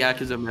looks like a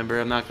Yakuza member,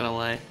 I'm not gonna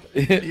lie.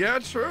 Yeah,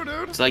 true,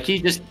 dude. It's like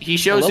he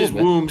shows his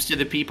bit. wombs to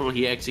the people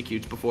he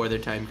executes before their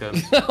time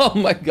comes. Oh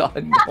my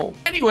god, no.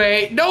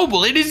 Anyway,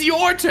 Noble, it is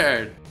your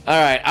turn. All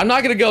right, I'm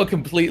not gonna go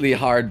completely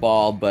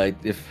hardball, but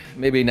if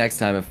maybe next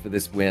time if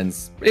this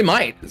wins, it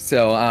might.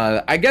 So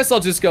I guess I'll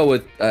just go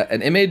with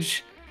an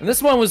image. And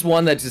this one was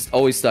one that just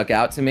always stuck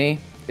out to me.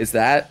 is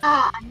that.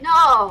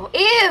 No.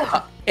 Ew.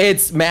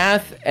 It's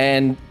math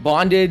and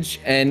bondage,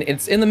 and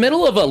it's in the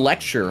middle of a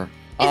lecture.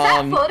 Is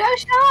that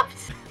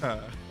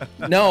photoshopped?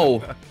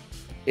 No,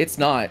 it's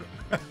not.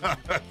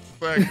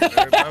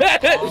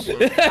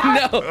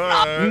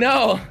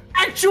 No.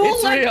 Actual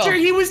It's lecture. real.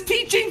 He was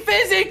teaching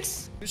physics.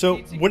 So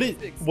what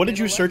did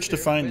you search to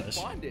find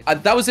this?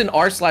 That was in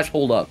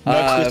r/holdup.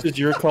 Max, this is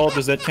your call.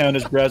 Does that count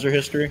as browser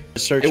history?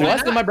 Search It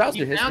was in my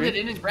browser He found it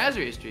history. in his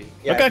browser history.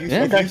 Yeah, Okay.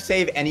 if you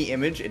save any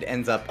image, it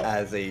ends up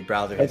as a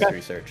browser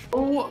history search.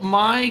 Oh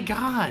my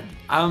god.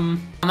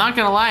 I'm not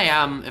gonna lie.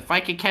 If I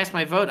could cast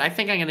my vote, I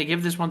think I'm gonna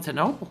give this one to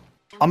Noble.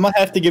 I'm gonna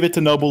have to give it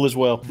to Noble as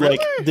well. Really?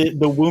 Like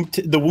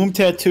the womb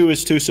tattoo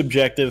is too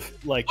subjective.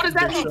 Like What does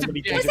that there's mean so to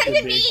many be? things What it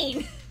does could that be.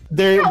 mean?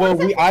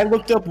 I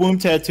looked up womb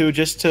tattoo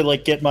just to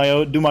like get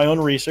do my own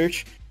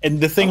research, and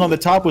the thing on the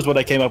top was what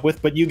I came up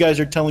with. But you guys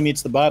are telling me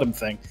it's the bottom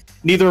thing.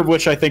 Neither of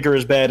which I think are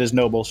as bad as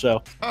Noble.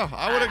 So Oh,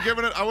 I would have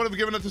given it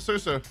to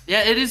Susu.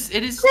 Yeah, it is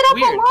Looked it up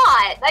weird. a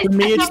lot. to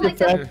me, I it's feel the like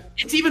that's- fact.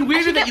 It's even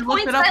weirder should that get you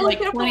looked points it if up I like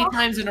look it up 20 a lot.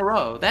 times in a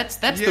row. That's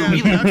the Yeah,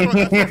 really that's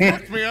what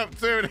fucked me up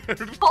too,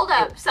 dude. Hold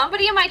up.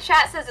 Somebody in my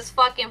chat says it's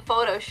fucking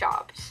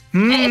photoshopped.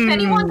 And if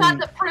anyone got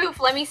the proof,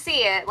 let me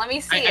see it. Let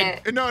me see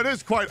it. No, it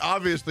is quite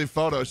obviously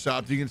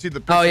photoshopped. You can see the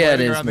pixelating Oh, yeah, it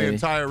is, around the maybe.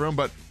 entire room,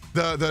 but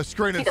the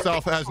screen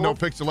itself has no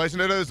pixelation.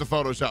 It is a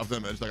photoshopped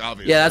image, like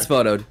obviously. Yeah, that's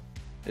photoed.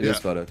 It is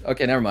Yeah. photoed.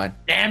 Okay, never mind.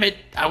 Damn it!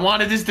 I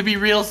wanted this to be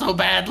real so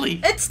badly.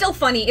 It's still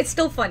funny. It's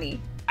still funny.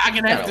 I'm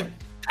gonna have to.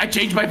 I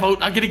changed my vote.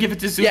 I'm gonna give it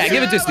to Susu. Yeah,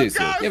 give it to let's go,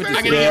 Susu. Give it to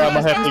Susu. Susu. Yeah, I'm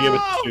gonna have to give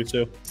it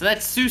to Susu. So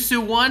that's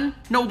Susu 1,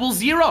 Noble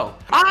 0.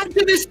 On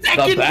to the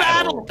second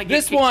battle.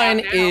 This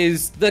one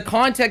is the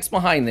context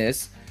behind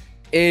this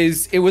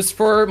is it was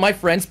for my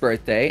friend's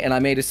birthday, and I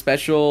made a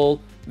special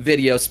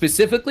video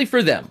specifically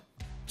for them,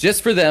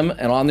 just for them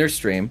and on their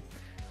stream.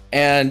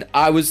 And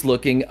I was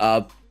looking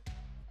up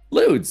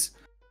lewds.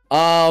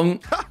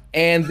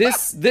 And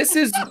this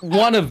is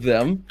one of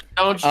them.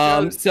 Don't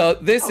show. So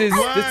this is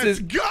Let's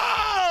go!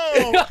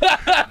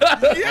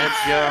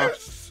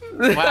 Yes!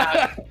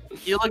 Wow.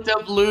 You looked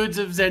up lewds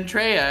of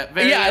Zentreya.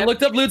 Yeah, I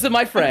looked up lewds of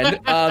my friend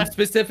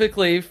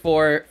specifically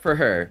for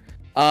her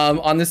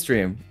on the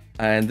stream,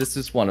 and this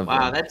is one of them.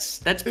 Wow, that's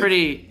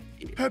pretty.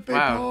 Pepe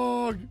Wow.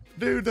 Pog.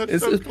 Dude, that's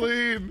It's so a-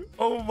 clean.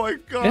 Oh my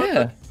god, Yeah.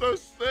 that's so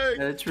sick.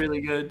 That's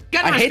really good.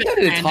 I hate that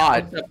it's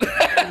hot.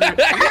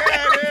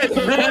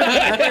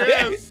 Yeah,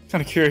 it is.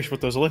 Kind of curious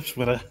what those lips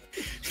would have.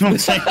 You know what I'm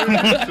saying?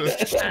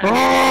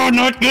 Oh,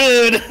 not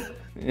good.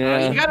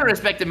 Yeah. You gotta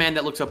respect a man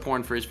that looks up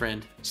porn for his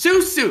friend.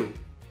 Susu,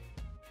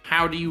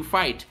 how do you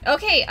fight?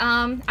 Okay,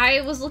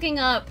 I was looking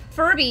up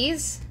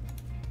Furbies,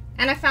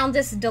 and I found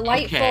this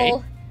delightful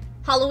Okay.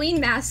 Halloween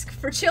mask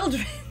for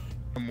children.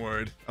 I'm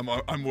worried.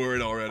 I'm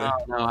worried already. Oh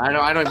no,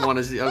 I don't even want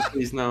to see. Oh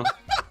please no.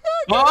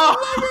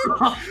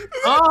 Oh!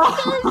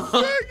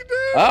 Oh!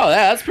 Oh,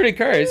 that's pretty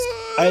cursed.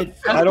 I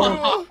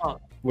don't.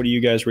 What are you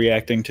guys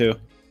reacting to?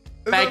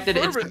 The fact that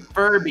it's a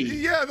Furby.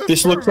 Yeah, the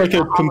This looks like a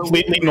Furby.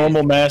 completely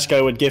normal mask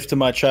I would gift to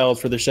my child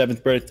for their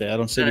 7th birthday. I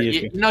don't see the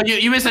issue.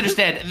 You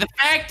misunderstand.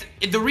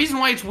 The reason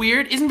why it's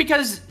weird isn't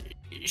because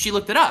she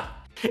looked it up.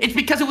 It's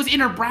because it was in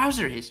her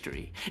browser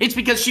history. It's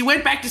because she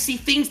went back to see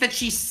things that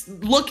she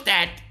looked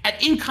at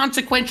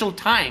inconsequential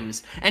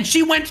times, and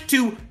she went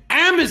to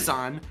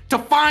Amazon to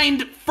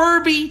find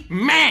Furby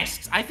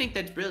masks. I think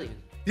that's brilliant.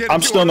 Yeah, did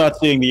I'm you still order not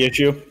seeing the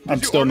issue. I'm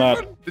you still order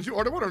not. one? Did you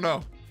order one or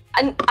no?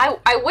 And I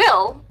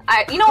will.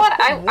 You know what?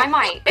 I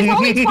might. It's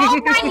only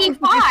 $12.95.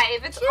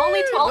 It's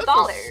only $12.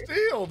 That's a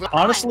steal.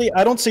 Honestly,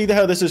 I don't see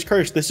how this is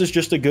cursed. This is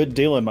just a good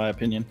deal in my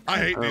opinion. I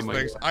hate these my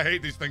things. God. I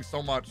hate these things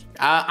so much.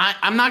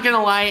 I'm not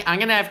gonna lie. I'm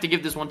gonna have to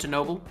give this one to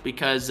Noble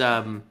because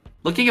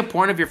looking at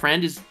porn of your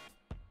friend is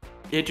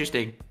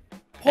interesting.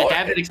 And to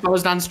have it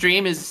exposed on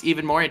stream is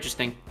even more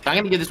interesting. So I'm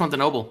gonna give this one to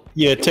Noble.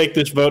 Yeah, take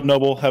this vote,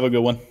 Noble. Have a good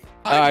one.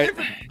 I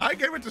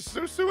gave it to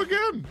Susu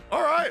again.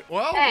 All right.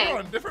 Well, Hey. we're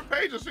on different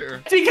pages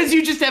here. It's because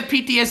you just have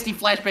PTSD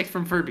flashbacks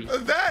from Furby.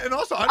 That and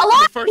also I A just lot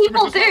the of first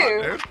people image I saw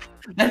it, do.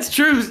 dude. That's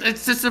true.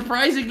 It's a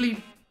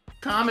surprisingly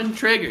common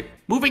trigger.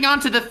 Moving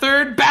on to the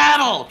third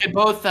battle. They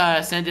both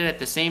send it at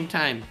the same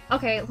time.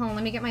 Okay, hold on,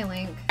 let me get my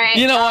link. Alright,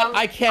 You know what?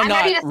 I I'm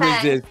cannot ready to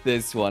send. resist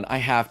this one. I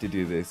have to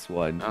do this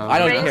one. I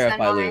don't Ready to care if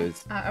send I mine.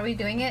 lose. Are we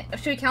doing it?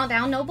 Should we count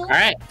down, Noble? All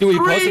right. Do we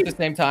post 3, at the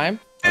same time?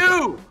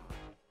 2,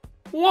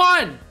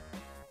 1.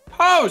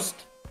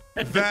 Post.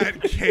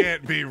 That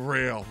can't be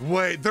real.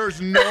 Wait, there's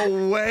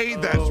no way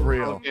that's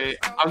real. Okay,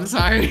 I'm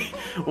sorry.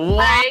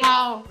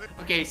 Wow.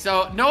 Okay,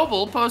 so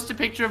Noble posts a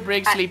picture of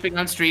Briggs sleeping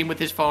on stream with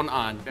his phone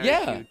on. Very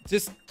Yeah, cute.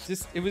 just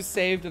it was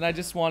saved, and I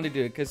just wanted to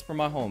do it because for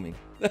my homie.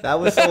 That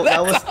was so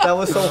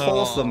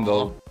wholesome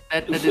though.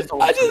 That is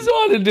wholesome. I just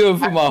wanted to do it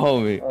for my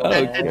homie.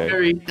 I don't That's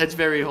care. that's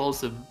very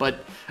wholesome.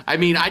 But I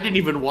mean, I didn't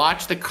even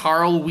watch the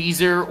Carl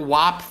Weezer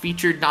WAP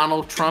featured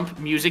Donald Trump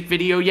music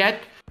video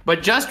yet.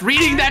 But just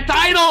reading that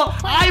title,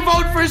 I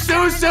vote for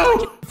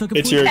Susu.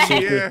 It's your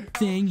secret.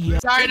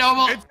 Sorry,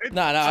 Noble.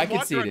 No, I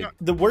conceded.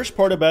 The worst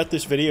part about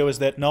this video is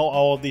that now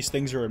all of these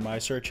things are in my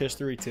search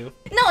history too.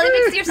 No,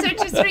 it makes your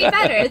search history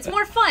better. It's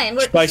more fun.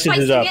 We're Spices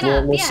it up.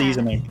 We're yeah.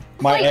 seasoning.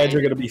 My ads are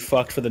gonna be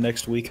fucked for the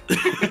next week.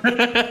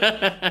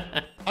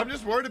 I'm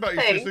just worried about you,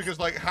 Susu, because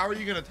like, how are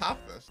you gonna top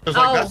this? Because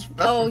Oh, like, that's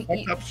some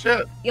fucked up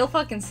shit. You'll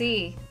fucking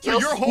see. So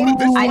you're holding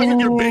this wasn't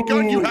your big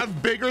gun. You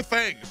have bigger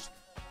things.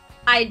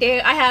 I do.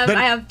 I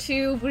have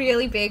 2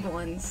 really big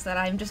ones that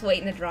I'm just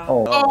waiting to drop.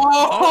 Oh!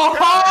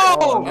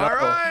 All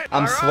right.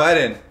 I'm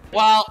sweating.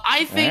 Well,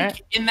 I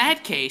think in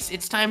that case,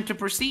 it's time to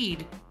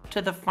proceed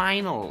to the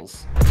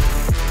finals.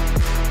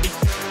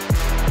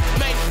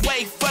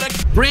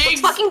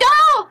 Briggs Let's fucking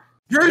go!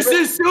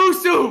 versus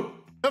Susu.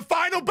 The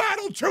final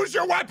battle. Choose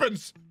your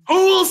weapons. Who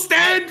will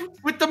stand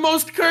with the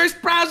most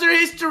cursed browser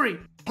history?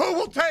 Who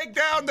will take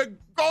down the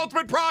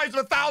ultimate prize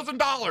of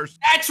 $1,000?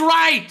 That's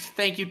right.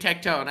 Thank you,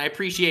 Tectone. I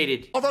appreciate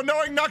it. Although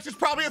knowing Nux is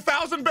probably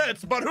 1,000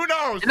 bits, but who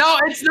knows? No,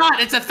 it's not.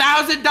 It's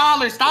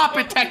 $1,000. Stop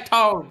it,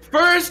 Tectone.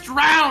 First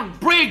round.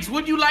 Briggs,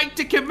 would you like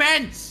to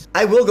commence?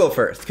 I will go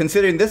first,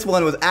 considering this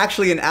one was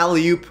actually an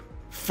alley-oop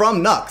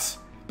from Nux,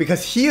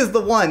 because he is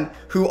the one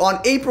who on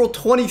April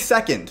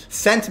 22nd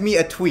sent me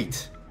a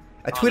tweet.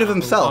 A tweet of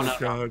himself.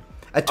 Oh, no.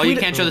 A tweet You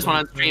can't show this one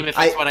on stream if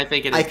that's what I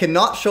think it is. I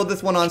cannot show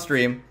this one on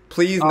stream.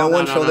 Please, no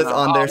one show this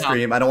on their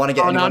stream. I don't want to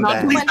get anyone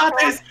banned. Please, not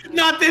this.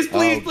 Not this.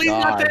 Please, please,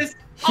 not this.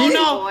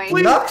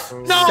 Nux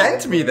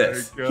sent me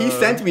this. He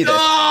sent me this.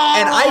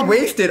 And I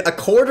wasted a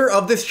quarter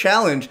of this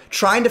challenge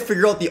trying to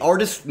figure out the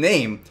artist's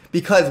name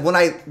because when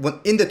I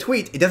went in the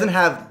tweet, it doesn't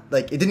have,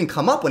 like, it didn't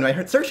come up when I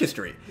heard search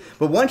history.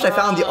 But once I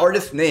found the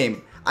artist's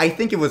name, I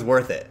think it was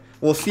worth it.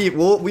 We'll see.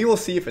 We will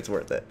see if it's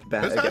worth it.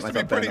 This has to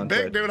be pretty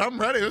big, dude. I'm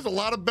ready. There's a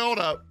lot of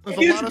build-up.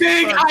 It's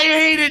big. I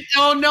hate it.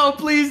 Oh no!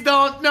 Please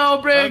don't.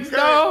 No, Briggs. Okay.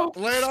 No.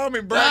 Lay it on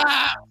me, Briggs.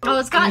 Oh,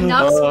 it's got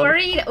Nux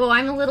worried. Oh,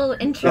 I'm a little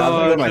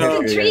intrigued.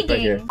 It's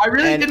intriguing. I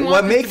really didn't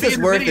want what makes this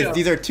worth is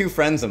these are 2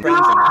 friends of mine.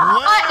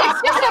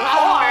 It's just a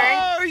porn.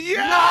 Oh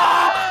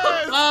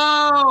yes!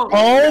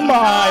 Oh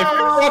my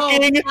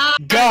fucking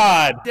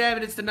god! Damn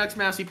it! It's the Nux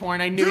Mousy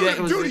porn. I knew Dude, that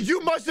it was. dude, you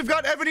must have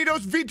got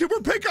Evanito's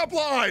VTuber pickup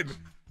line.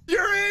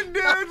 You're in,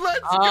 dude. Let's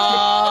go.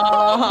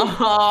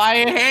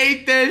 I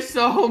hate this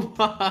so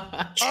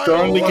much.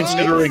 Strongly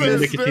considering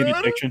this, nicotine dude.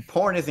 addiction.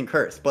 Porn isn't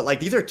cursed, but like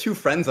these are 2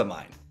 friends of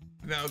mine.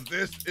 Now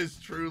this is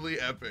truly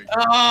epic.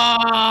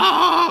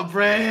 Oh,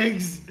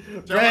 Briggs.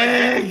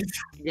 Briggs.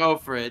 Go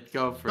for it.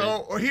 Go for it.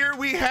 So here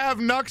we have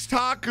Nux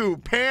Taku,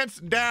 pants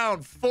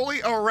down,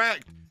 fully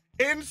erect,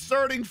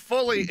 inserting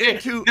fully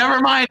into. Never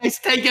mind. I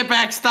take it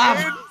back. Stop.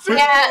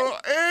 Into.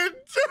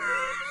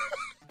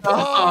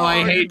 Oh,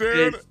 I hate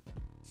dude. this.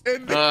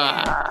 Into. All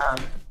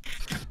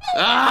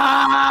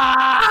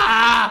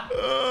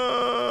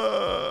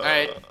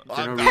right.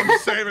 I'm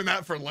saving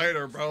that for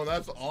later, bro.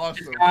 That's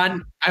awesome.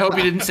 John, I hope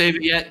you didn't save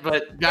it yet,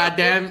 but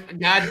goddamn.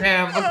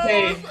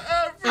 Okay.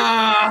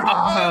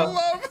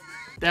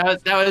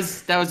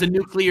 That was a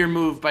nuclear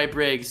move by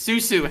Briggs.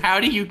 Susu,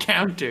 how do you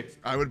counter?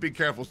 I would be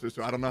careful,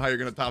 Susu. I don't know how you're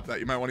gonna top that.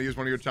 You might want to use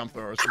one of your chump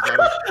throwers.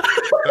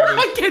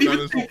 I can't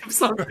even think of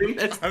something.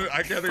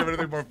 I can't think of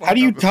anything more fun. How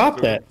do you top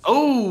that?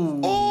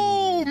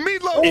 Oh,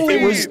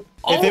 meatloaf.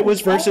 If it was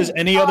versus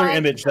any other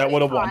image, that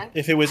would have won.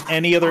 If it was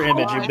any other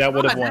image, that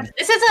would have won.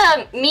 This is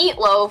a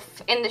meatloaf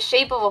in the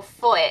shape of a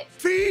foot.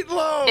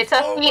 Feetloaf. It's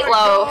a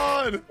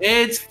meatloaf.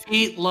 It's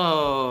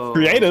feetloaf.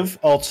 Creative,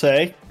 I'll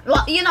say.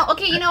 Well, you know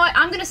what?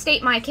 I'm gonna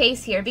state my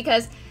case here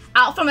because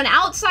from an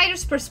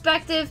outsider's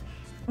perspective,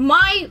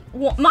 mine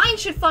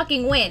should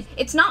fucking win.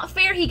 It's not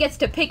fair he gets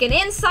to pick an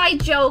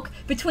inside joke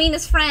between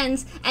his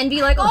friends and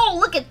be like, oh,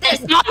 look at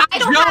this. I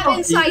don't have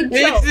inside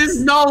jokes. This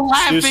is no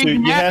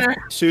laughing matter.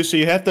 Susu,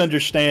 you have to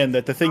understand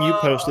that the thing you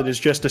posted is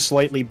just a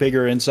slightly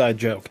bigger inside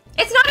joke.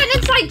 It's not an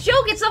inside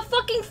joke. It's a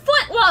fucking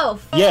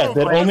footloaf. Yeah,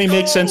 that only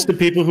makes sense to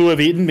people who have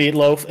eaten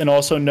meatloaf and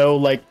also know,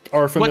 like,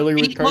 are familiar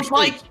with cursed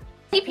foods.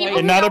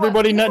 And not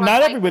everybody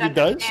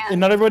does, and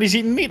not everybody's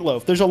eating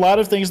meatloaf. There's a lot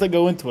of things that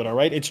go into it. All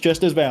right, it's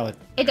just as valid.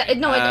 It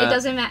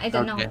doesn't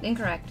matter. No,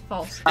 incorrect,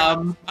 false.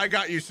 I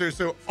got you,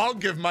 Susu. I'll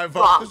give my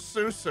vote to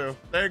Susu.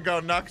 There you go,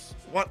 Nux.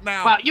 What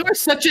now? Wow, you are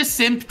such a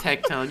simp,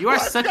 Tectone. You are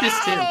such a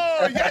simp.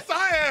 Yes,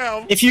 I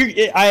am. If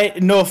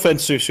no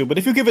offense, Susu, but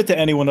if you give it to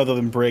anyone other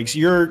than Briggs,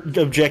 your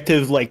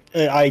objective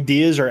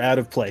ideas are out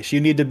of place.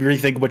 You need to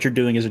rethink what you're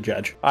doing as a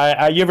judge.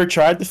 You ever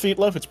tried the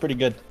feetloaf? It's pretty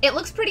good. It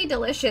looks pretty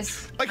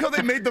delicious. Like how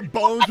they made the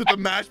bones with the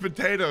mashed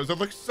potatoes. It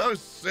looks so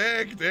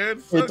sick,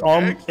 dude. It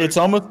looks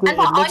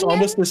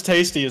almost as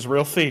tasty as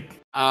real feet.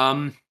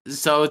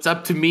 So it's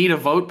up to me to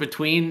vote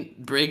between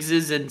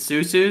Briggs's and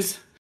Susu's.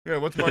 Yeah,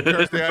 what's my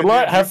cursed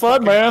idea? Have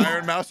fun, man.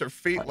 Iron Mouse or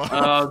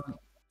feetloaf?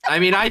 I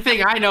mean, I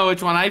think I know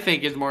which one I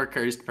think is more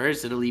cursed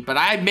personally, but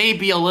I may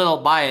be a little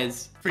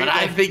biased. But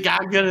I think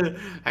I'm gonna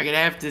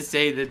have to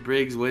say that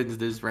Briggs wins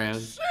this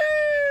round.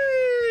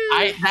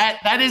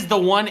 That is the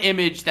one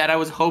image that I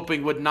was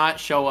hoping would not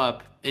show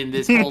up in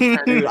this whole Dude,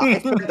 tournament. I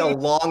spent a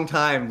long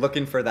time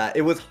looking for that.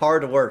 It was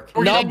hard work.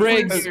 No,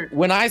 Briggs,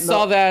 when I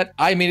saw that,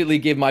 I immediately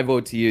gave my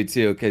vote to you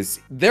too, because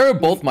they're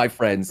both my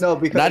friends. No,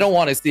 because and I don't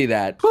want to see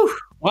that. Whew.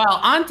 Well,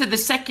 on to the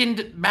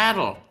second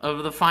battle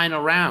of the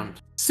final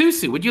round.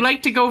 Susu, would you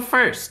like to go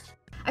first?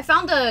 I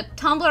found a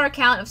Tumblr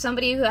account of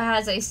somebody who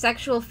has a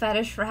sexual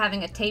fetish for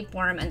having a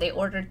tapeworm, and they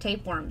ordered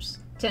tapeworms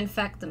to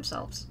infect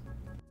themselves.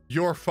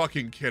 You're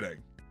fucking kidding.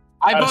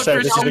 I I'd vote say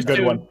for this is a Susu.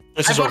 good one.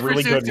 This is a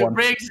really good one.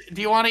 Briggs,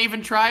 do you want to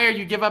even try, or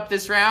you give up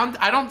this round?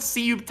 I don't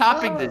see you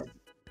topping this.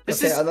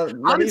 This Okay, is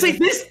honestly,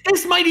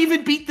 this might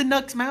even beat the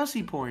Nux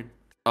Mousy porn.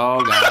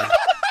 Oh god.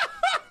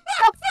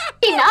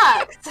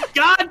 Nuts.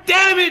 God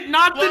damn it!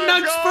 Not the Let's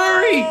Nux go!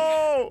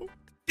 Furry.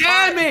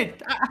 Damn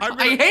it!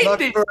 I hate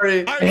this.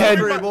 Furry.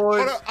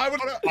 Boys. I would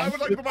like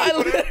to I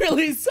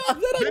literally saw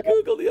that on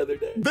Google the other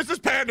day. This is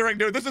pandering,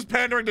 dude. This is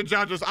pandering to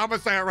judges. I'm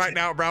gonna say it right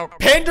now, bro.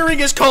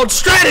 Pandering is called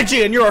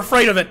strategy, and you're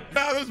afraid of it.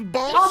 No, this is I'm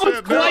bullshit.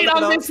 with Quiet no.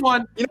 on this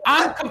one. You know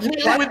I'm what?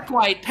 completely with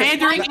Quiet.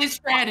 Pandering is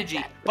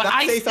strategy, but Can I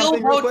I say still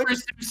something real vote quick?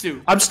 for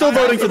Susu. I'm still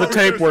voting for the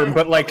tapeworm,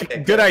 but like, Okay,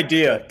 good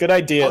idea. Good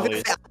idea. I was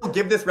gonna say, I'll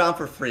give this round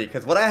for free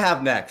because what I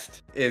have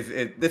next is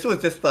this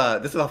was just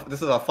this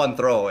is a fun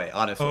throwaway,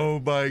 honestly. Oh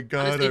my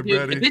god, Honestly, I'm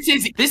dude,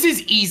 ready. this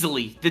is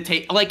easily the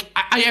tape. Like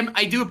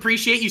I do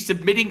appreciate you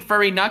submitting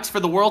furry nuts for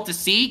the world to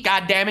see.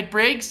 God damn it,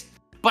 Briggs.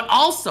 But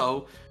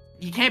also,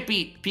 you can't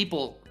beat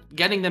people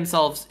getting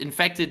themselves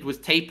infected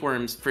with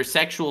tapeworms for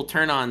sexual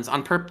turn-ons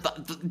on purpose.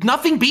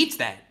 Nothing beats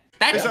that.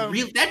 That's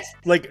real. That's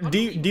Like, do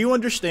you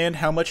understand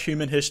how much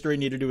human history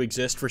needed to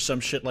exist for some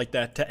shit like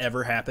that to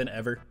ever happen,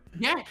 ever?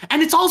 yeah.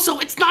 And it's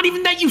not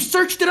even that you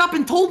searched it up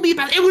and told me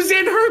about it. It was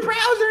in her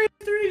browser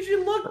history. She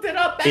looked it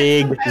up. That's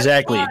the best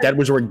Exactly. part. That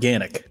was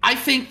organic. I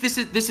think this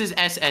is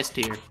SS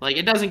tier. Like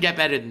it doesn't get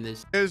better than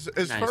this. Is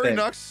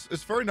Nice.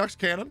 Furry Nux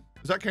canon?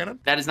 Is that canon?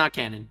 That is not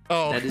canon.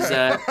 Oh, That okay. is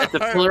that's a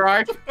filler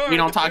arc. We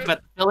don't talk about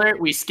the filler.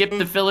 We skip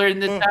the filler in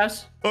this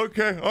house.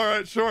 Okay, all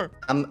right, sure.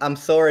 I'm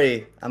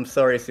sorry,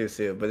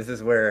 Susu, but this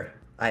is where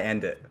I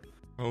end it.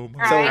 Oh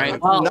my So,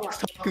 Alright, well-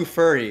 Taku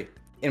Furry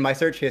in my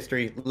search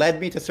history led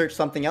me to search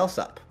something else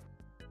up.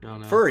 Oh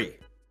no. Furry,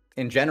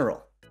 in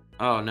general.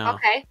 Oh no.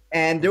 Okay.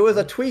 And there was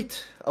a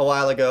tweet a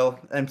while ago,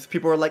 and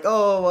people were like,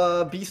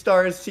 "Oh,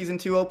 Beastars season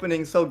 2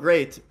 opening so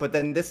great," but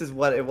then this is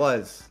what it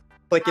was.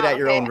 Click it at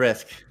your okay. own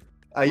risk.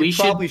 We You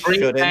should probably bring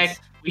shouldn't. back.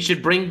 We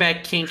should bring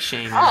back kink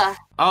shaming. Ugh.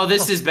 Oh,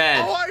 this is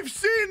bad. Oh, I've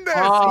seen this.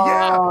 Oh,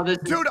 yeah, this-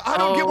 dude, I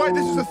don't get why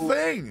this is a oh.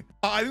 thing.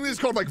 I think this is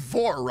called like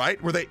vor,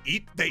 right? Where they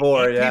eat.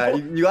 Or eat yeah,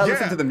 people. you gotta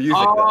listen to the music.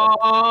 Though.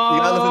 Oh,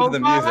 You gotta listen to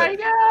the music.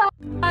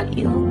 my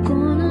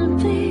God.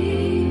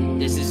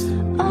 This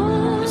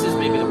is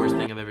maybe the worst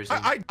thing I've ever seen.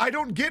 I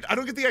don't get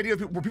the idea of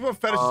people, where people have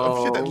fetishes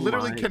of shit that Oh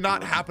literally my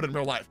cannot God. happen in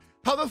real life.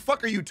 How the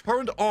fuck are you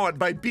turned on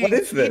by being What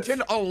is this?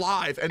 eaten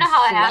alive and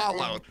How it happened.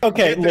 swallowed?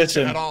 Okay, I don't get this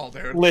shit listen. At all,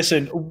 dude.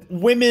 Listen,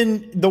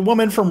 the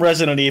woman from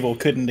Resident Evil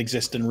couldn't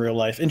exist in real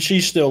life, and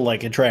she's still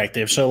like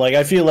attractive. So like,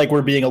 I feel like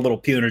we're being a little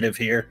punitive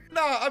here.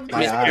 No, I'm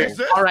Yeah,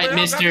 just All right,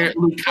 Mr.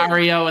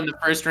 Lucario in the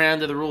first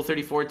round of the Rule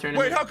 34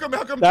 tournament. Wait, how come?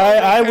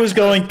 I was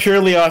going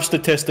purely off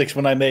statistics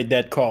when I made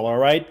that call. All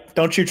right,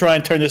 don't you try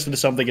and turn this into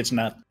something it's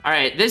not. All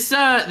right, this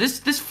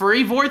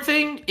furry vor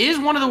thing is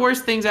one of the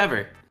worst things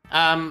ever.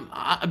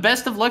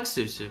 Best of luck,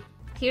 Susu.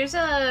 Here's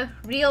a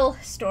real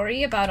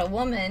story about a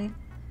woman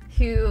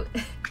who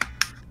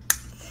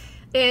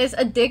is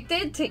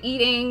addicted to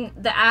eating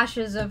the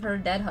ashes of her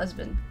dead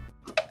husband.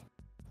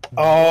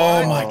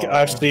 Oh my god,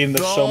 I've seen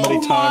this so many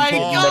Oh times. my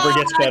It never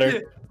gets God.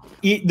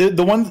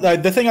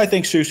 better. The thing I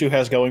think Susu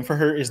has going for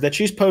her is that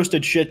she's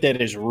posted shit that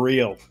is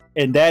real,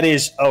 and that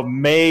is a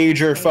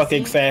major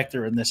fucking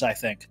factor in this. I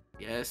think.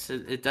 Yes,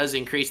 it does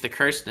increase the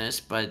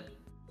curseness, but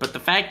the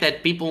fact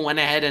that people went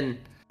ahead and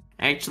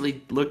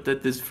actually looked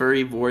at this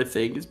furry vor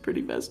thing is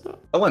pretty messed up.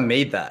 Someone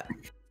made that.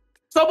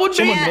 Someone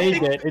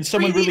made it, and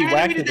someone really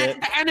whacked it.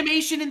 The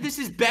animation in this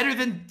is better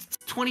than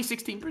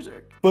 2016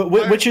 Berserk. But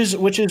which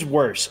is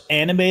worse,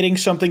 animating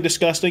something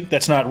disgusting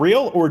that's not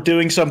real, or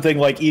doing something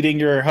like eating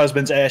your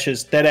husband's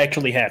ashes that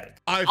actually happened?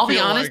 I'll be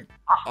honest.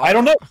 I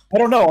don't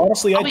know.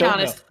 Honestly, I'll I be don't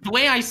honest. know. The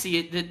way I see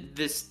it,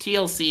 this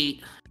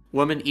TLC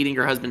woman eating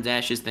her husband's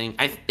ashes thing,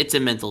 it's a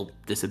mental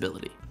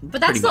disability.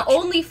 But that's Pretty the much.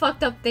 only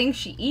fucked up thing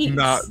she eats.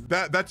 Nah,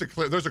 that's a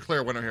clear. There's a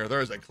clear winner here.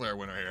 There is a clear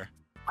winner here.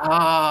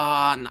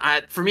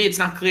 For me, it's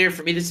not clear.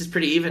 For me, this is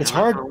pretty even. It's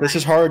hard. This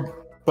is hard,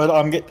 but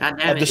God damn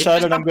I've it. It's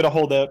decided just I'm going to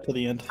hold out to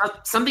the end.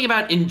 something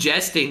about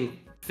ingesting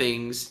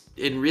things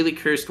in really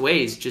cursed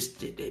ways.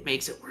 Just it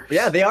makes it worse.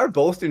 Yeah, they are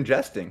both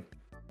ingesting.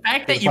 The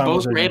fact that The you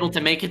finals both were are able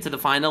to make it to the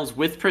finals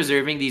with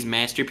preserving these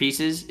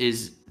masterpieces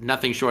is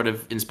nothing short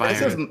of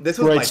inspiring. This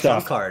was Great my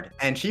stuff. trump card,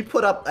 and she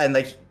put up, and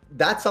like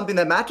that's something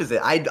that matches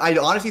it. I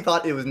honestly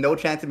thought it was no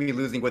chance of me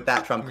losing with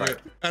that trump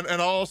card. And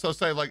I'll also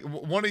say, like,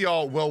 one of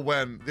y'all will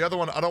win. The other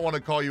one, I don't want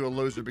to call you a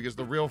loser because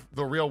the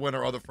real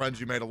winner are the friends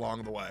you made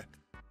along the way.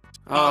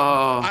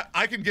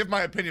 I can give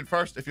my opinion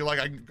first if you like.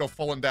 I can go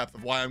full in depth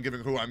of why I'm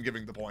giving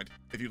the point.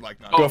 If you'd like,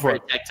 not. Go for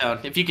it.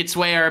 Tectone. If you could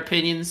sway our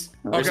opinions,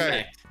 Okay.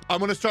 respect. I'm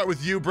gonna start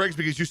with you, Briggs,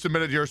 because you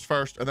submitted yours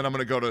first, and then I'm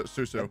gonna go to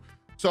Susu.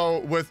 So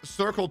with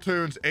Circle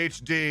Tunes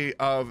HD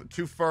of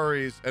 2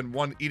 furries and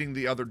one eating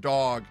the other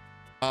dog,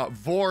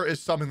 vor is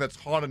something that's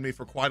haunted me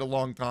for quite a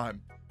long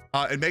time.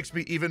 It makes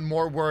me even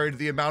more worried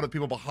the amount of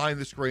people behind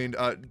the screen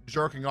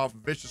jerking off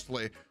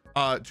viciously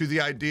to the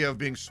idea of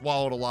being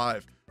swallowed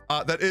alive.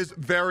 That is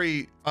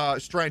very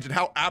strange, and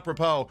how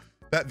apropos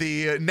that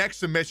the next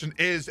submission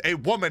is a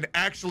woman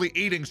actually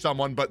eating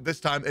someone, but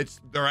this time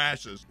it's their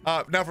ashes.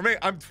 Now for me,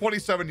 I'm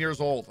 27 years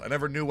old. I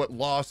never knew what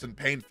loss and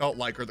pain felt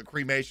like, or the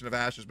cremation of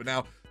ashes, but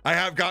now I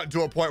have gotten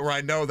to a point where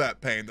I know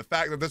that pain. The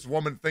fact that this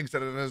woman thinks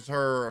that it is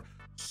her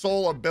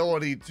sole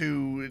ability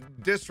to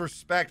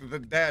disrespect the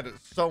dead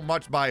so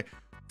much by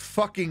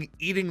fucking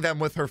eating them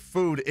with her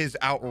food is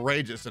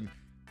outrageous. And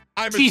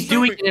she's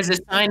doing it as a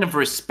sign of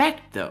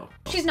respect, though.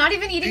 She's not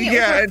even eating it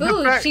with her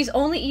food. She's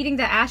only eating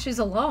the ashes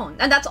alone,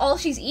 and that's all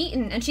she's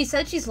eaten. And she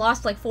said she's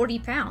lost like 40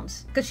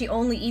 pounds because she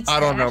only eats the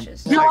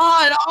ashes.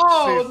 God,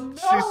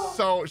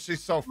 oh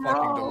she's so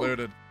fucking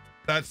deluded.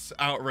 That's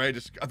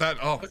outrageous. That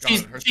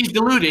she's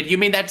deluded. You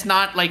mean that's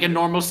not like a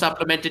normal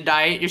supplemented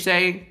diet? You're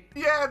saying?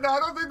 Yeah, no, I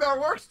don't think that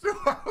works too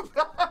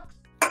well.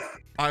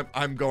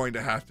 I'm going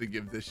to have to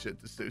give this shit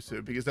to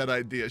Susu because that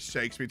idea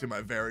shakes me to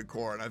my very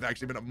core, and I've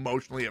actually been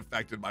emotionally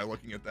affected by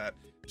looking at that.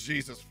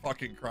 Jesus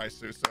fucking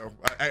Christ, Susu.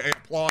 I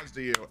applause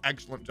to you.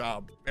 Excellent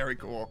job. Very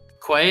cool.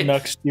 Quite.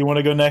 Next, you want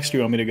to go next? Or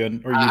you want me to go?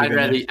 Or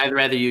I'd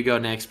rather you go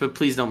next, but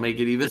please don't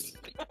make it even.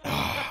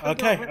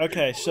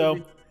 Okay. So.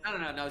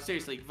 No,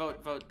 seriously,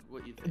 vote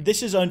what you think.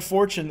 This is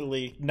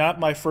unfortunately not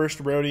my first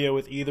rodeo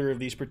with either of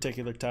these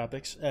particular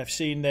topics. I've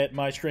seen that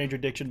My Strange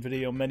Addiction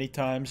video many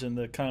times in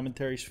the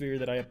commentary sphere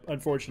that I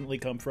unfortunately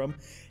come from.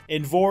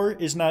 And vor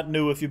is not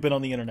new if you've been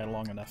on the internet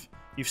long enough.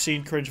 You've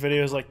seen cringe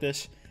videos like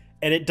this,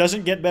 and it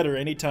doesn't get better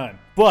anytime.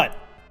 But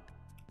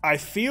I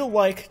feel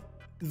like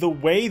the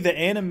way the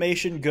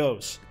animation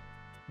goes,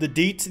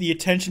 the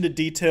attention to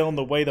detail and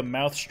the way the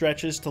mouth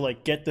stretches to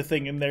like get the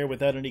thing in there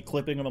without any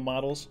clipping on the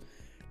models,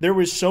 there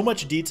was so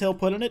much detail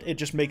put in it, it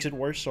just makes it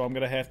worse, so I'm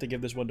going to have to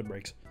give this one to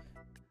Briggs.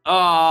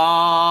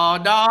 Oh,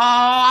 no,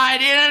 I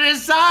didn't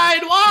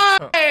decide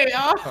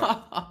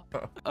why!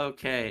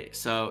 Okay,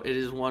 so it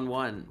is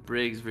 1-1,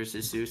 Briggs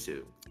versus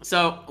Susu.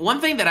 So, one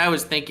thing that I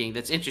was thinking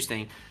that's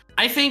interesting,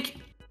 I think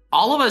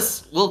all of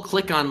us will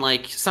click on,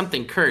 like,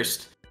 something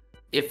cursed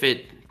if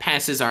it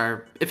passes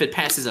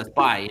us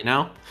by, you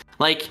know?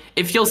 Like,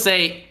 if you'll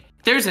say,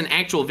 there's an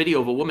actual video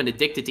of a woman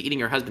addicted to eating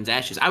her husband's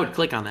ashes, I would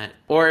click on that.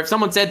 Or if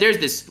someone said there's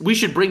this, we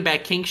should bring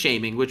back kink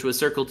shaming, which was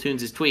Circle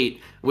Tunes'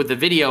 tweet with a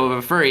video of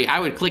a furry, I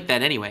would click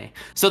that anyway.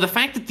 So the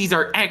fact that these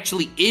are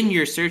actually in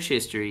your search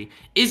history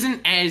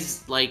isn't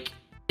as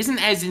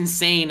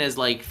insane as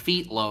like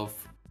Feetloaf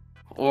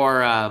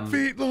or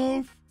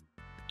Feetloaf.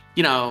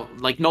 You know,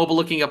 like Noble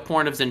looking up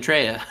porn of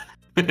Zentreya.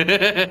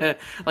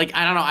 Like,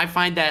 I don't know, I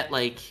find that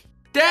like,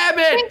 damn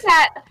it!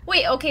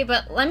 Wait, okay,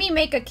 but let me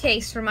make a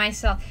case for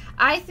myself.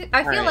 I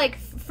feel like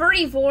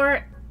furry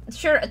vor,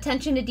 sure,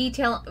 attention to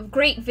detail,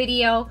 great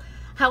video.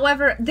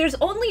 However, there's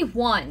only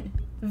one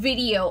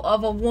video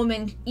of a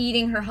woman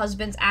eating her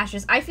husband's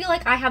ashes. I feel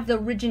like I have the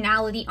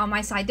originality on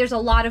my side. There's a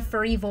lot of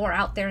furry vor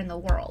out there in the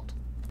world.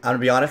 I'm gonna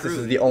be honest, this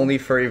is the only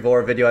furry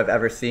vor video I've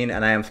ever seen,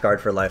 and I am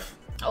scarred for life.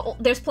 Oh,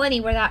 there's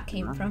plenty where that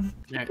came from.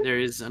 There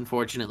is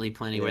unfortunately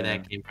plenty where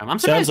that came from. I'm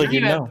surprised sounds like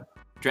you know.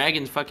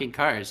 Dragons fucking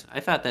cars. I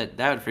thought that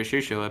would for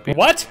sure show up here.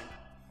 What?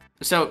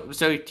 So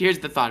here's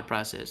the thought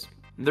process.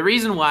 The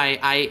reason why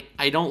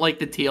I don't like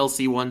the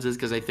TLC ones is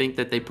because I think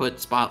that they put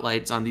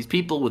spotlights on these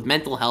people with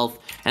mental health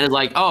and it's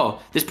like,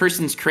 oh, this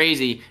person's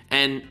crazy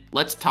and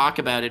let's talk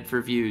about it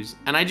for views.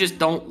 And I just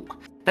don't.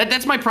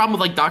 That's my problem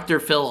with like Dr.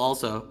 Phil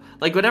also.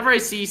 Like whenever I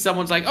see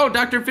someone's like, oh,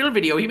 Dr. Phil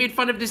video, he made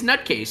fun of this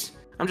nutcase.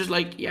 I'm just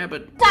like, yeah,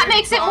 but that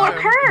makes it more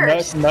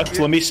cursed. Nuts,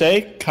 let me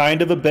say,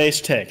 kind of a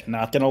base take.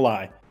 Not gonna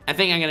lie. I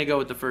think I'm gonna go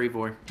with the furry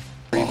vor.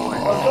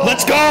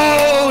 Let's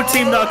go!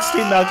 Team Nuts,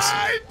 Team Nuts.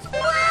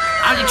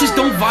 I just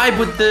don't vibe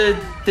with the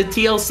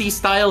TLC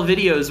style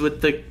videos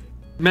with the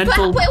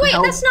mental. But wait,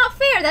 that's not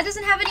fair. That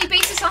doesn't have any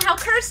basis on how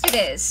cursed it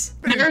is.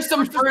 There are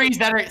some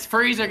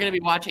furries are gonna be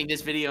watching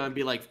this video and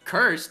be like,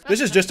 cursed?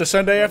 This is just a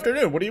Sunday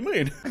afternoon. What do you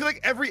mean? I feel like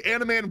every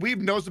anime and weeb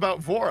knows about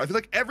vor. I feel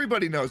like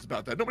everybody knows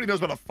about that. Nobody knows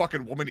about a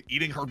fucking woman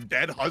eating her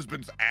dead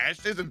husband's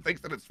ashes and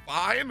thinks that it's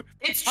fine.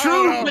 It's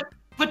true,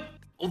 but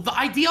the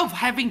idea of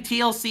having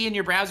TLC in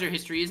your browser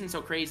history isn't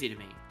so crazy to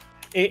me.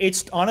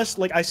 It's honest,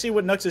 like, I see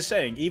what Nux is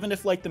saying. Even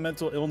if, like, the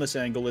mental illness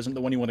angle isn't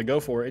the one you want to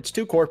go for, it's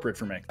too corporate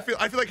for me.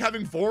 I feel like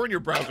having vor in your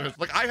browser history.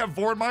 Like, I have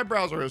vor in my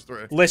browser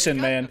history. Listen,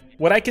 man,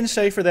 what I can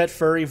say for that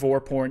furry vor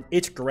porn,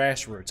 it's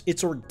grassroots.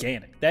 It's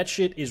organic. That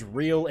shit is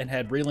real and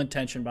had real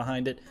intention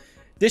behind it.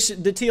 The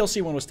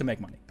TLC one was to make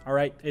money, all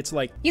right? It's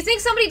like... You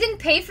think somebody didn't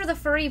pay for the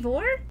furry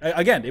vor?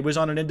 Again, it was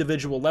on an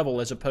individual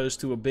level as opposed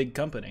to a big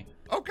company.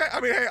 Okay,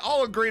 I mean, hey,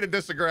 I'll agree to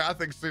disagree. I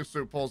think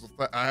Susu pulls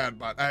ahead,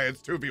 but hey,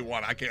 it's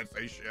 2v1. I can't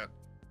say shit.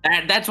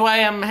 That's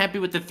why I'm happy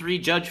with the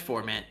 3-judge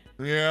format.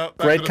 Yeah.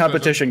 Great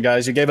competition,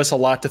 guys. You gave us a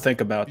lot to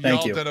think about.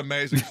 Thank you. Y'all did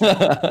amazing.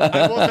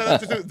 I will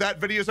say that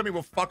video something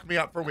will fuck me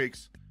up for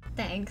weeks.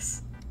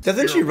 Thanks.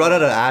 Doesn't she run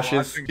out of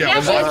ashes? Yeah,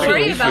 she was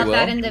worried about will.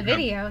 that in the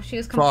video. She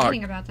was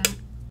complaining about that.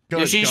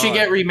 Yeah, she should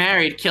get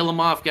remarried, kill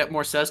him off, get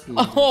more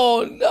sustenance.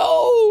 Oh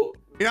no!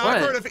 Yeah,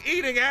 I've heard of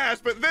eating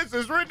ass, but this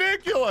is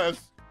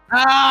ridiculous.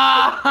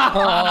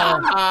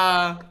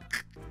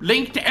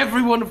 Link to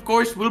everyone, of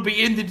course, will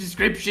be in the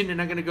description,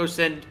 and I'm gonna go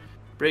send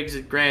Briggs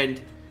a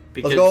grand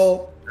because Let's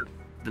go.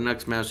 the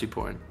next mousy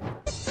porn.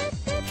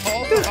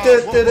 You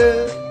get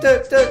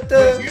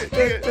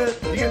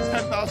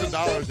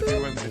 $10,000 if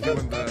you win the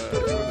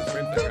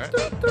spin thing,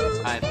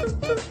 right?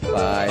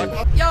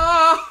 Bye.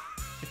 Yo!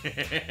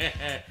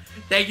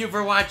 Thank you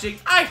for watching.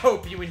 I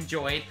hope you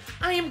enjoyed.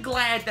 I am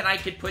glad that I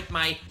could put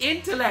my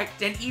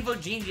intellect and evil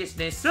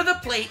geniusness to the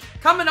plate,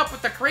 coming up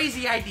with the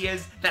crazy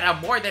ideas that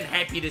I'm more than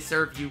happy to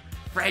serve you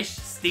fresh,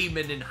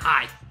 steaming, and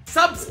hot.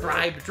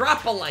 Subscribe,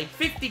 drop a like,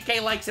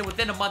 50k likes, and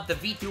within a month the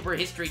VTuber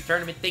history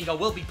tournament thingo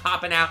will be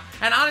popping out.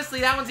 And honestly,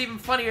 that one's even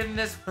funnier than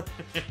this one.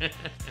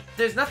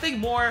 There's nothing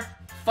more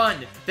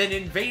fun than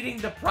invading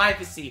the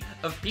privacy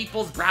of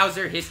people's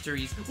browser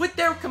histories with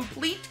their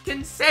complete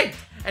consent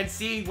and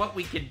seeing what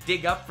we can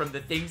dig up from the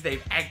things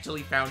they've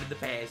actually found in the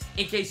past.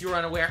 In case you were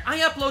unaware, I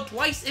upload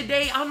twice a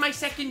day on my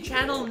second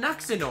channel,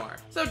 Nuxinor.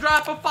 So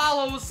drop a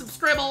follow,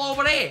 subscribe all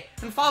over there,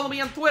 and follow me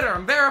on Twitter.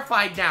 I'm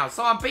verified now,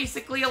 so I'm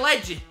basically a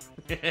legend.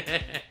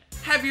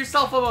 Have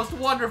yourself a most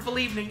wonderful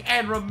evening,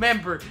 and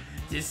remember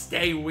to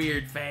stay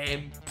weird,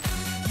 fam.